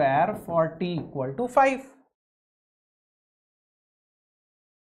at square for t equal to 5.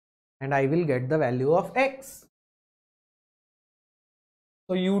 And I will get the value of x.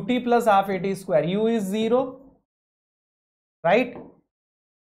 So ut plus half at square, u is 0, right?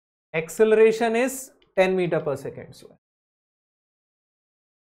 Acceleration is 10 meter per second square.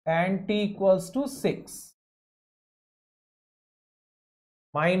 And t equals to 6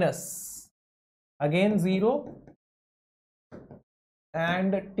 minus again 0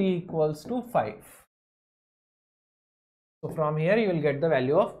 and t equals to 5. So from here you will get the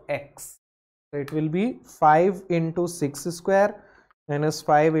value of x. So it will be 5 into 6 square minus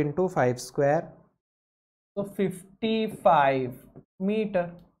 5 into 5 square. So 55 meter.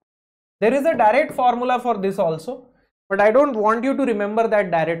 There is a direct formula for this also, but I don't want you to remember that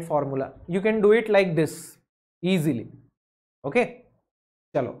direct formula. You can do it like this easily. Okay.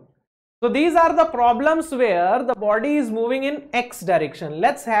 Chalo. So these are the problems where the body is moving in x direction.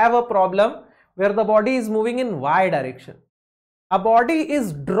 Let's have a problem where the body is moving in y direction. A body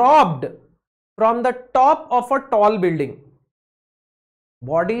is dropped from the top of a tall building.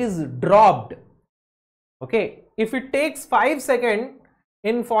 Body is dropped. Okay. If it takes 5 seconds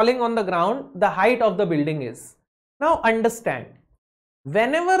in falling on the ground, the height of the building is. Now understand,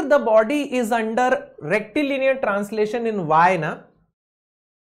 whenever the body is under rectilinear translation in y,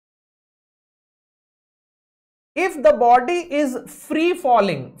 if the body is free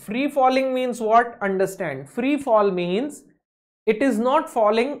falling means what? Understand, free fall means it is not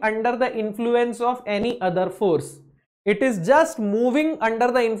falling under the influence of any other force. It is just moving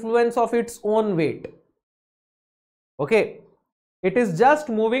under the influence of its own weight. Okay. It is just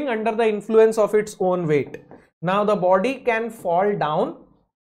moving under the influence of its own weight. Now the body can fall down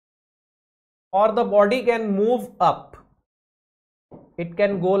or the body can move up. It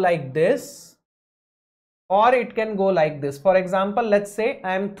can go like this or it can go like this. For example, let's say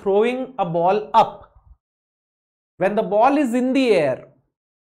I am throwing a ball up. When the ball is in the air,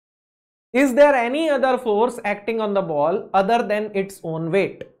 is there any other force acting on the ball other than its own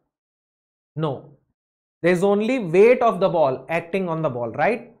weight? No. There is only weight of the ball acting on the ball,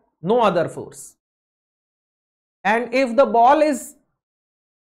 right? No other force. And if the ball is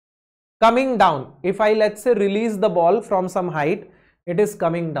coming down, if I let's say release the ball from some height, it is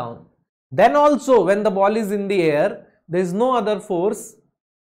coming down. Then also when the ball is in the air, there is no other force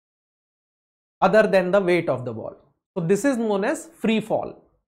other than the weight of the ball. So this is known as free fall.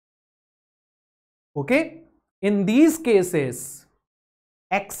 Okay, in these cases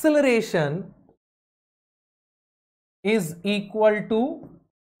acceleration is equal to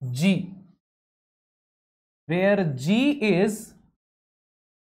g, where g is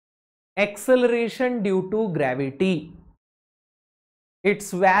acceleration due to gravity.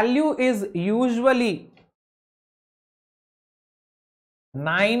 Its value is usually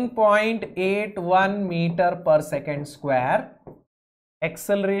 9.81 meter per second square,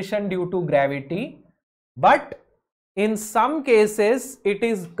 acceleration due to gravity, but in some cases it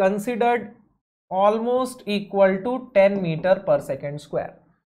is considered almost equal to 10 meter per second square.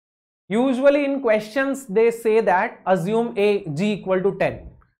 Usually in questions they say that assume g equal to 10,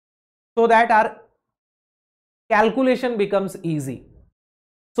 so that our calculation becomes easy.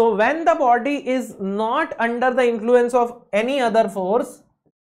 So when the body is not under the influence of any other force,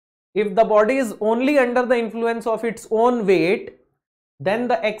 if the body is only under the influence of its own weight, then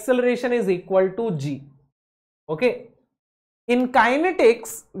the acceleration is equal to g. Okay. In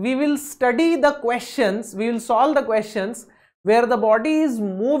kinetics, we will study the questions, we will solve the questions where the body is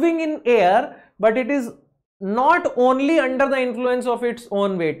moving in air, but it is not only under the influence of its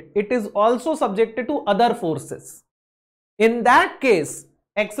own weight, it is also subjected to other forces. In that case,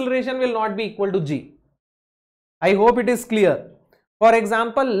 acceleration will not be equal to g. I hope it is clear. For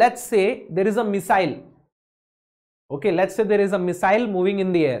example, let's say there is a missile. Okay, let's say there is a missile moving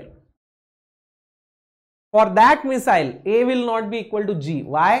in the air. For that missile, A will not be equal to G.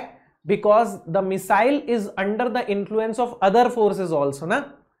 Why? Because the missile is under the influence of other forces also, na?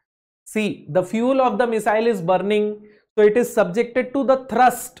 See, the fuel of the missile is burning, so it is subjected to the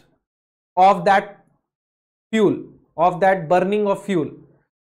thrust of that fuel, of that burning of fuel.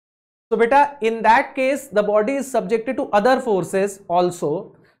 So beta, in that case, the body is subjected to other forces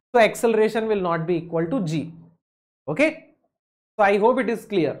also, so acceleration will not be equal to G. Okay? So I hope it is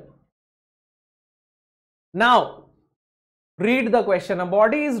clear. Now, read the question. A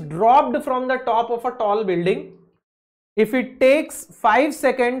body is dropped from the top of a tall building. If it takes 5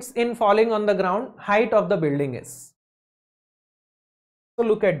 seconds in falling on the ground, height of the building is. So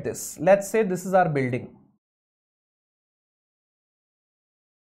look at this. Let's say this is our building.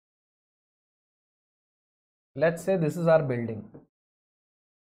 Let's say this is our building.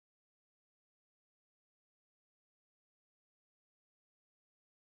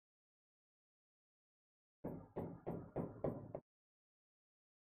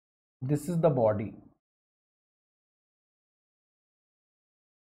 This is the body.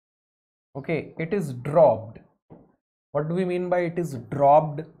 Okay, it is dropped. What do we mean by it is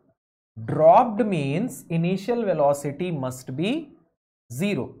dropped? Dropped means initial velocity must be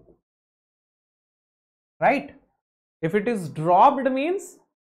 0. Right? If it is dropped means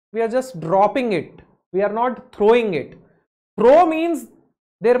we are just dropping it. We are not throwing it. Throw means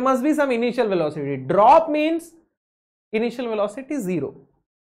there must be some initial velocity. Drop means initial velocity 0.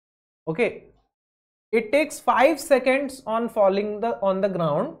 Okay. It takes 5 seconds on falling on the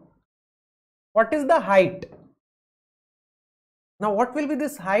ground. What is the height? Now what will be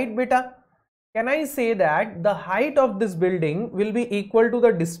this height, beta? Can I say that the height of this building will be equal to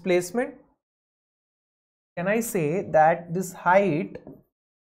the displacement? Can I say that this height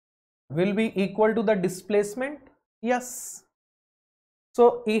will be equal to the displacement? Yes.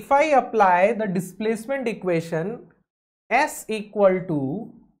 So if I apply the displacement equation, S equal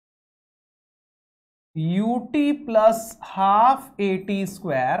to ut plus half at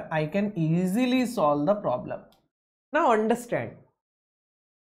square, I can easily solve the problem. Now understand,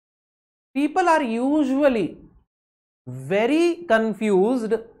 people are usually very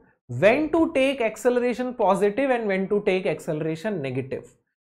confused when to take acceleration positive and when to take acceleration negative.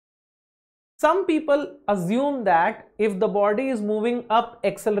 Some people assume that if the body is moving up,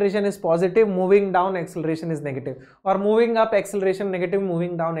 acceleration is positive, moving down, acceleration is negative, or moving up, acceleration negative,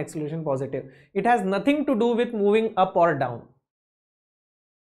 moving down, acceleration positive. It has nothing to do with moving up or down.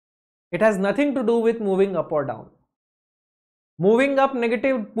 It has nothing to do with moving up or down. Moving up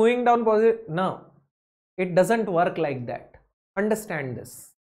negative, moving down positive. No, it doesn't work like that. Understand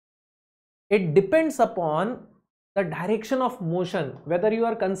this. It depends upon the direction of motion, whether you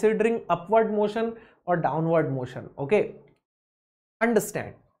are considering upward motion or downward motion. Okay,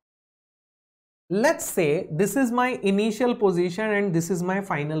 understand. Let's say this is my initial position and this is my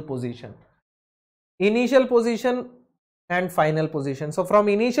final position. Initial position and final position. So from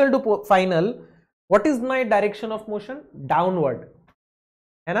initial to final, what is my direction of motion? Downward.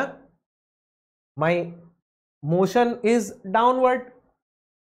 है ना? My motion is downward.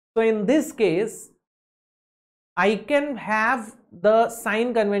 So in this case, I can have the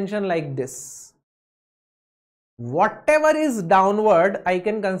sign convention like this. Whatever is downward, I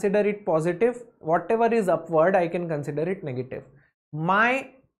can consider it positive. Whatever is upward, I can consider it negative.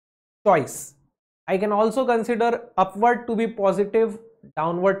 My choice. I can also consider upward to be positive,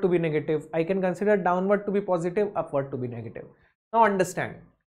 downward to be negative. I can consider downward to be positive, upward to be negative. Now understand,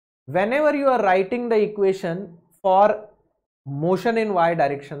 whenever you are writing the equation for motion in y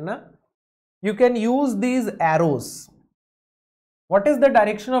direction, you can use these arrows. What is the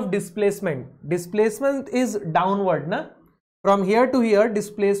direction of displacement? Displacement is downward, from here to here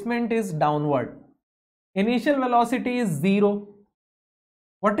displacement is downward. Initial velocity is 0.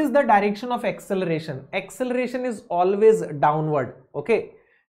 What is the direction of acceleration? Acceleration is always downward. Okay,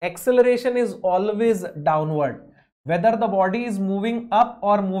 acceleration is always downward. Whether the body is moving up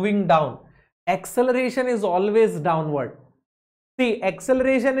or moving down, acceleration is always downward. See,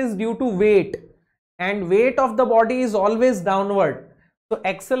 acceleration is due to weight, and weight of the body is always downward. So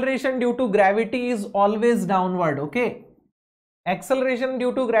acceleration due to gravity is always downward. Okay, acceleration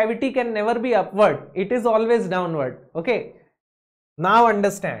due to gravity can never be upward. It is always downward. Okay, now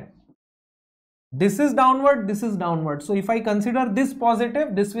understand, this is downward, this is downward. So if I consider this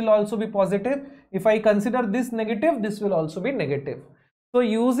positive, this will also be positive. If I consider this negative, this will also be negative. So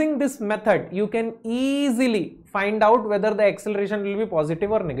using this method, you can easily find out whether the acceleration will be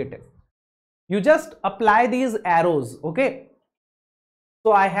positive or negative. You just apply these arrows. Okay,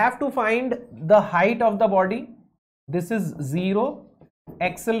 so I have to find the height of the body. This is 0.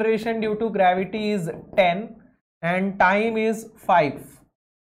 Acceleration due to gravity is 10 and time is 5.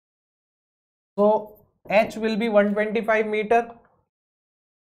 So h will be 125 meter.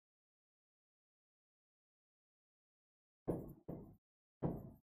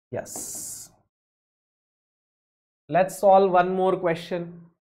 Yes. Let's solve one more question.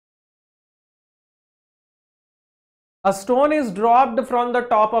 A stone is dropped from the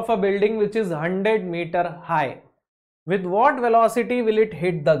top of a building which is 100 meter high. With what velocity will it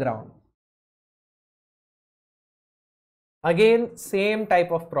hit the ground? Again, same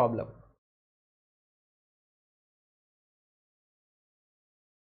type of problem.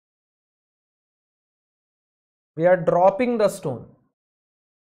 We are dropping the stone.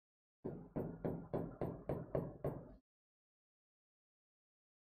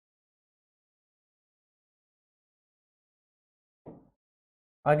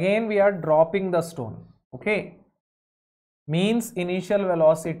 Again, we are dropping the stone. Okay, means initial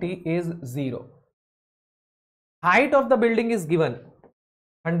velocity is 0. Height of the building is given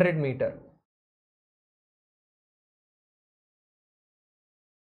 100 meter.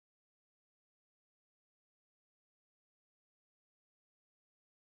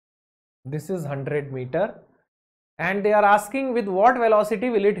 This is 100 meter and they are asking with what velocity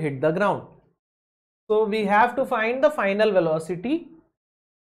will it hit the ground. So we have to find the final velocity.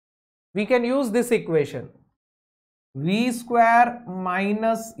 We can use this equation, v square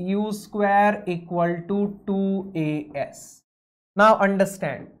minus u square equal to 2as. Now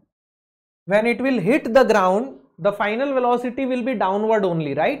understand, when it will hit the ground, the final velocity will be downward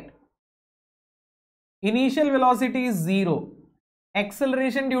only, right? Initial velocity is 0.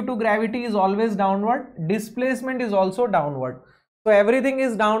 Acceleration due to gravity is always downward. Displacement is also downward. So everything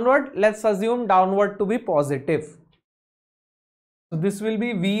is downward. Let's assume downward to be positive. So this will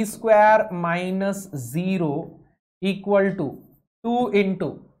be v square minus 0 equal to 2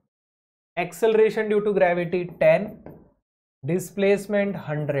 into acceleration due to gravity 10, displacement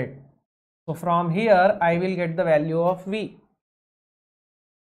 100. So from here I will get the value of v.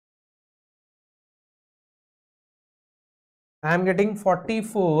 I am getting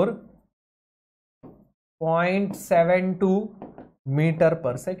 44.72 meter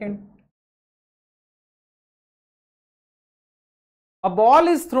per second. A ball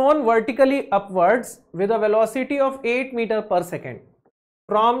is thrown vertically upwards with a velocity of 8 meter per second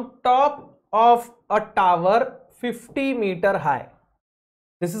from top of a tower 50 meter high.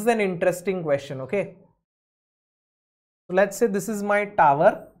 This is an interesting question. Okay, so let's say this is my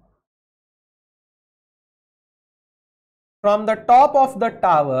tower. From the top of the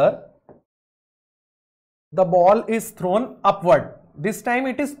tower, the ball is thrown upward. This time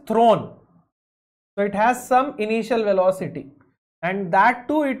it is thrown. So it has some initial velocity and that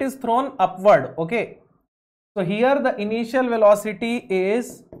too it is thrown upward. Okay, so here the initial velocity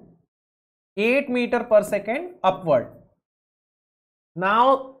is 8 meter per second upward.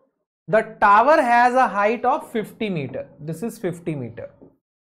 Now the tower has a height of 50 meter. This is 50 meter.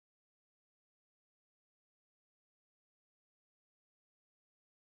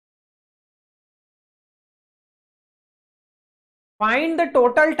 Find the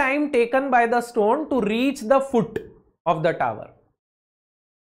total time taken by the stone to reach the foot of the tower.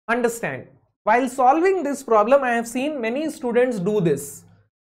 Understand, While solving this problem, I have seen many students do this.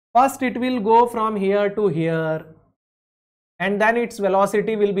 First it will go from here to here, and then its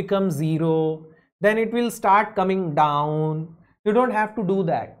velocity will become 0. Then it will start coming down. You don't have to do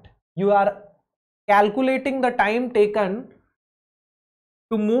that. You are calculating the time taken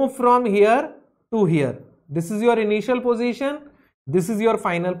to move from here to here. This is your initial position. This is your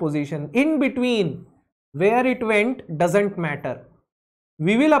final position. In between, where it went doesn't matter.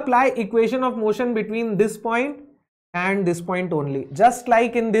 We will apply equation of motion between this point and this point only. Just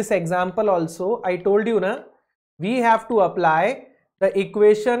like in this example also, I told you na, we have to apply the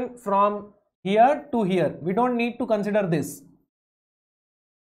equation from here to here. We don't need to consider this.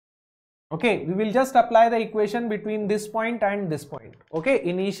 Okay, we will just apply the equation between this point and this point. Okay,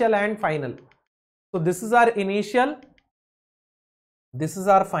 initial and final. So this is our initial, this is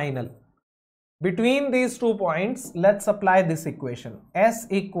our final. Between these 2 points, let's apply this equation. S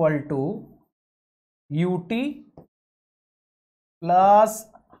equal to ut plus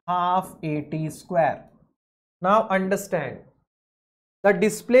half at square. Now understand, the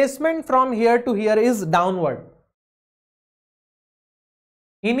displacement from here to here is downward.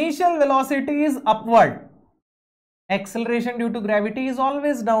 Initial velocity is upward. Acceleration due to gravity is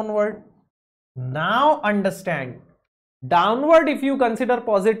always downward. Now understand, downward if you consider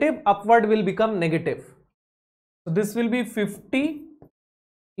positive, upward will become negative. So this will be 50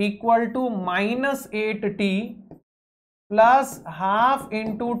 equal to minus 8t plus half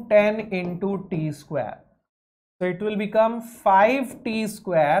into 10 into t square. So it will become 5t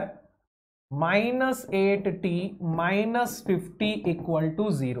square minus 8t minus 50 equal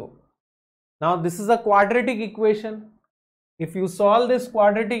to 0. Now this is a quadratic equation. If you solve this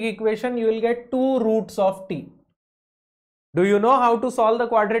quadratic equation, you will get 2 roots of t. Do you know how to solve the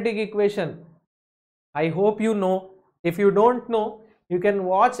quadratic equation? I hope you know. If you don't know, you can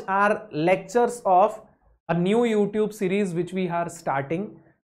watch our lectures of a new YouTube series which we are starting,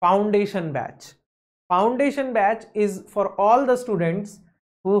 Foundation Batch. Foundation Batch is for all the students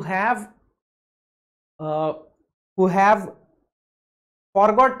who have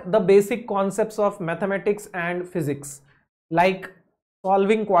forgot the basic concepts of mathematics and physics, like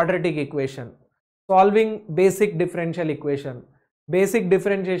solving quadratic equation, solving basic differential equation, basic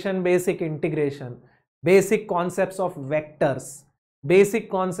differentiation, basic integration, basic concepts of vectors, basic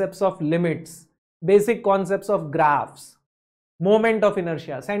concepts of limits, basic concepts of graphs, moment of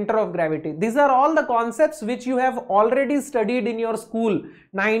inertia, center of gravity. These are all the concepts which you have already studied in your school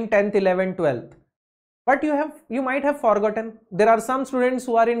 9th, 10th, 11th, 12th. But you might have forgotten. There are some students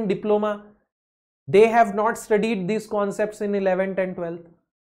who are in diploma. They have not studied these concepts in 11th and 12th.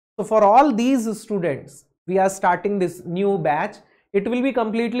 So for all these students, we are starting this new batch. It will be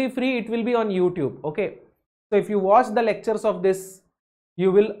completely free. It will be on YouTube. Okay. So if you watch the lectures of this,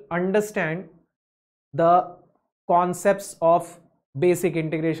 you will understand the concepts of basic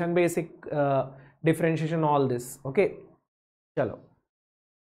integration, basic differentiation, all this. Okay. Chalo.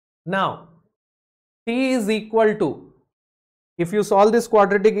 Now, T is equal to, if you solve this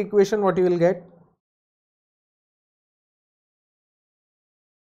quadratic equation, what you will get?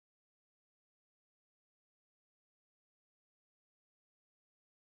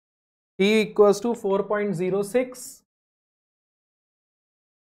 T equals to 4.06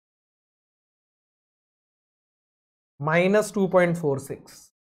 minus 2.46.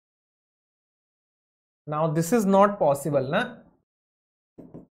 Now this is not possible, na?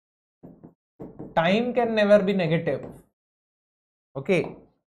 Time can never be negative. Okay.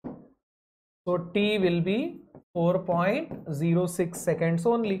 So T will be 4.06 seconds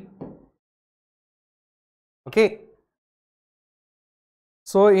only. Okay.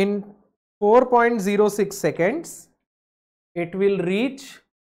 So in 4.06 seconds, it will reach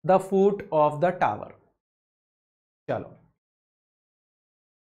the foot of the tower. Chalo.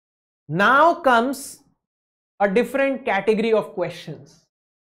 Now comes a different category of questions.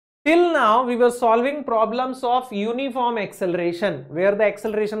 Till now, we were solving problems of uniform acceleration, where the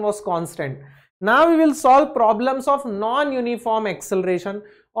acceleration was constant. Now we will solve problems of non-uniform acceleration,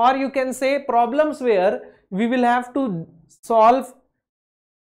 or you can say problems where we will have to solve,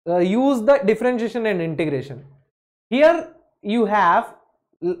 use the differentiation and integration. Here you have,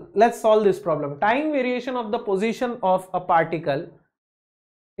 let's solve this problem. Time variation of the position of a particle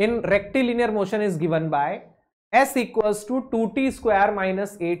in rectilinear motion is given by S equals to 2t square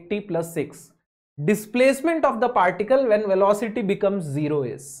minus 8t plus 6. Displacement of the particle when velocity becomes 0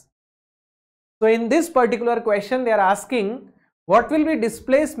 is. So in this particular question, they are asking what will be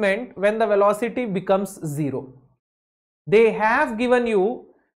displacement when the velocity becomes 0. They have given you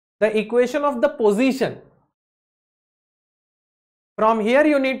the equation of the position. From here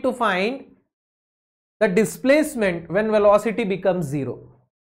you need to find the displacement when velocity becomes 0.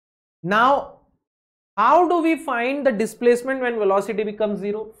 Now, how do we find the displacement when velocity becomes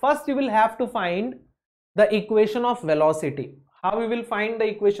 0? First, you will have to find the equation of velocity. How we will find the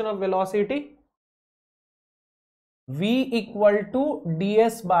equation of velocity? V equal to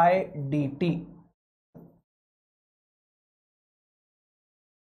ds by dt.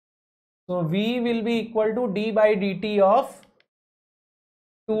 So V will be equal to d by dt of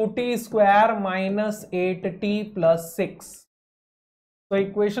 2t square minus 8t plus 6. So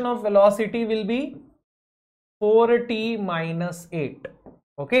equation of velocity will be 4t minus 8.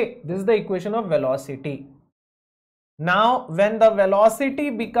 Okay, this is the equation of velocity. Now when the velocity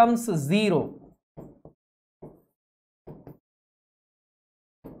becomes 0,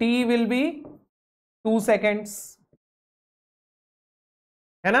 t will be 2 seconds.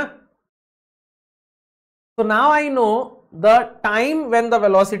 है ना? So now I know the time when the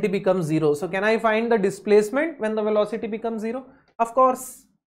velocity becomes 0. So can I find the displacement when the velocity becomes 0? Of course.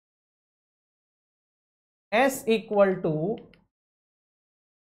 S equal to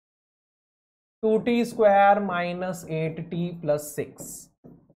 2t square minus 8t plus 6.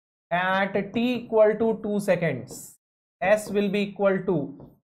 At t equal to 2 seconds, S will be equal to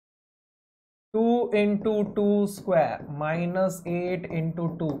 2 into 2 square minus 8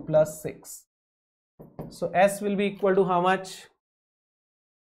 into 2 plus 6. So S will be equal to how much?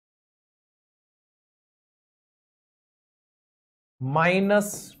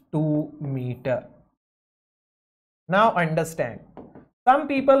 Minus 2 meter. Now understand. Some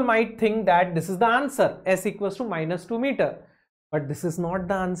people might think that this is the answer, S equals to minus 2 meter. But this is not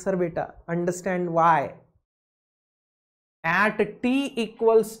the answer, beta. Understand why. At t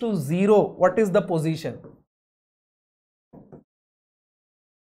equals to 0, what is the position?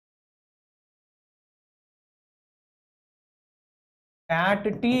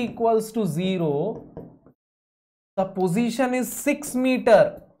 At t equals to 0, the position is 6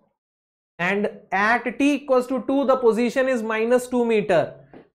 meter. And at t equals to 2, the position is minus 2 meter.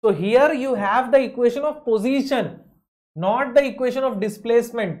 So here you have the equation of position, not the equation of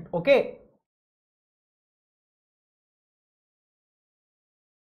displacement. Okay.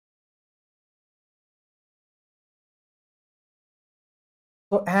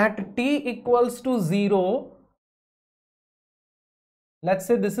 So at t equals to 0, let's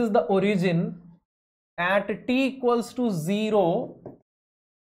say this is the origin. At t equals to 0,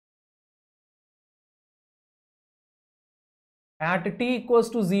 at t equals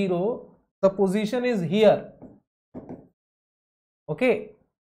to 0, the position is here. Okay.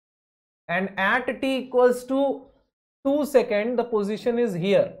 And at t equals to 2 seconds, the position is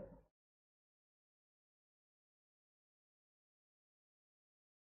here.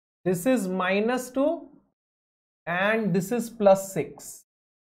 This is minus 2 and this is plus 6.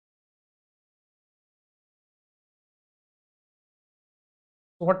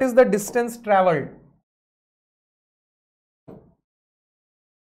 What is the distance traveled?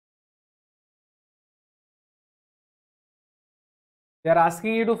 They are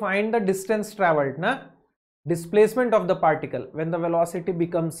asking you to find the distance traveled, na? Displacement of the particle when the velocity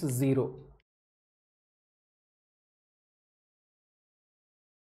becomes 0.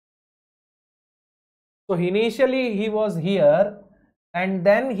 So initially he was here and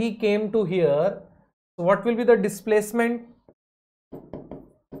then he came to here. So what will be the displacement?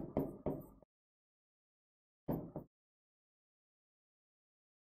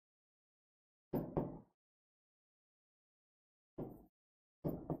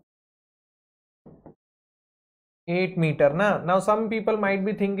 Eight meter. Now some people might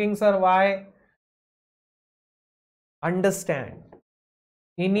be thinking, sir, why? Understand.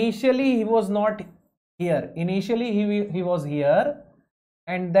 Initially he was not here. Initially he was here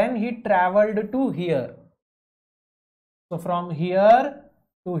and then he traveled to here. So from here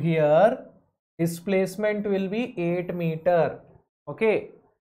to here, displacement will be 8 meter. Okay.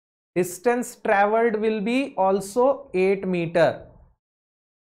 Distance traveled will be also 8 meter.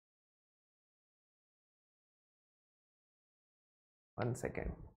 One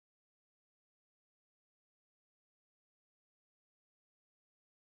second.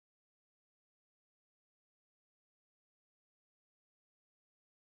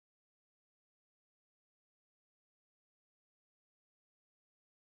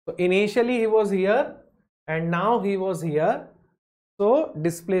 So initially he was here and now he was here. So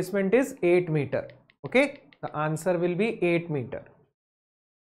displacement is 8 meter. Okay. The answer will be 8 meter.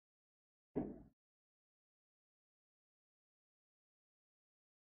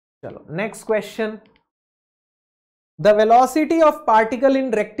 Chalo, next question. The velocity of particle in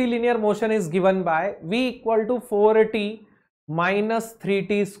rectilinear motion is given by v equal to 4t minus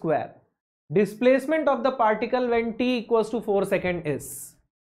 3t square. displacement of the particle when t equals to 4 seconds is.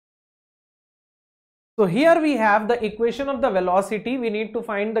 So here we have the equation of the velocity. We need to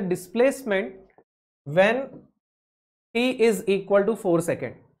find the displacement when t is equal to 4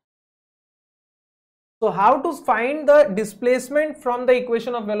 seconds. So how to find the displacement from the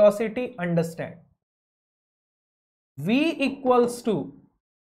equation of velocity? Understand. V equals to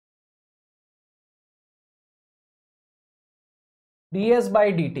ds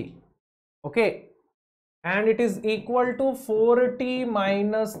by dt, okay, and it is equal to 4t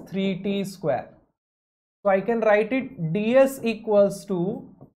minus 3t square. So I can write it ds equals to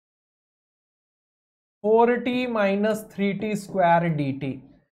 4t minus 3t square dt.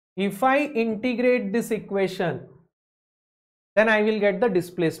 If I integrate this equation, then I will get the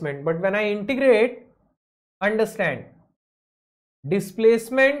displacement. But when I integrate, understand,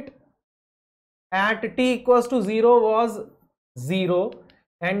 displacement at t equals to 0 was 0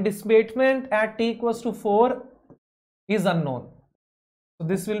 and displacement at t equals to 4 is unknown. So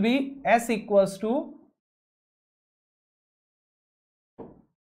this will be s equals to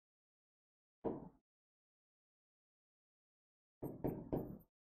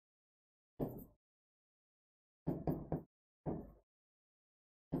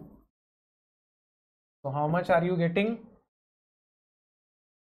so how much are you getting?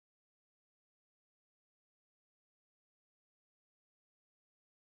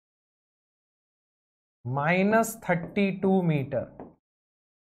 Minus 32 meter.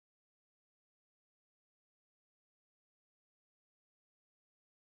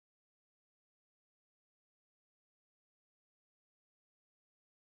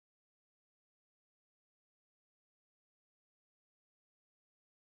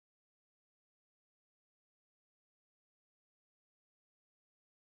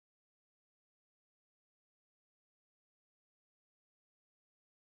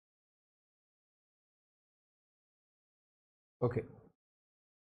 Okay.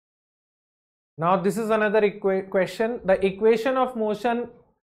 Now this is another question. The equation of motion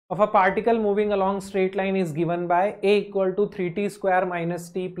of a particle moving along straight line is given by a equal to 3t square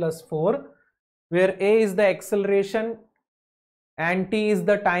minus t plus 4, where a is the acceleration and t is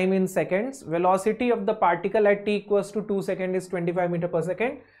the time in seconds. Velocity of the particle at t equals to 2 seconds is 25 meter per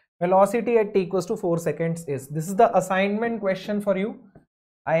second. Velocity at t equals to 4 seconds is. This is the assignment question for you.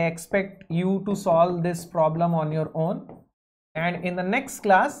 I expect you to solve this problem on your own, and in the next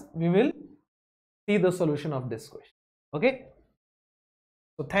class we will see the solution of this question. Okay,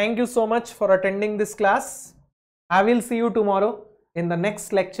 so thank you so much for attending this class. I will see you tomorrow in the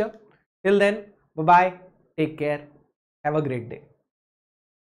next lecture. Till then, bye bye, take care, have a great day.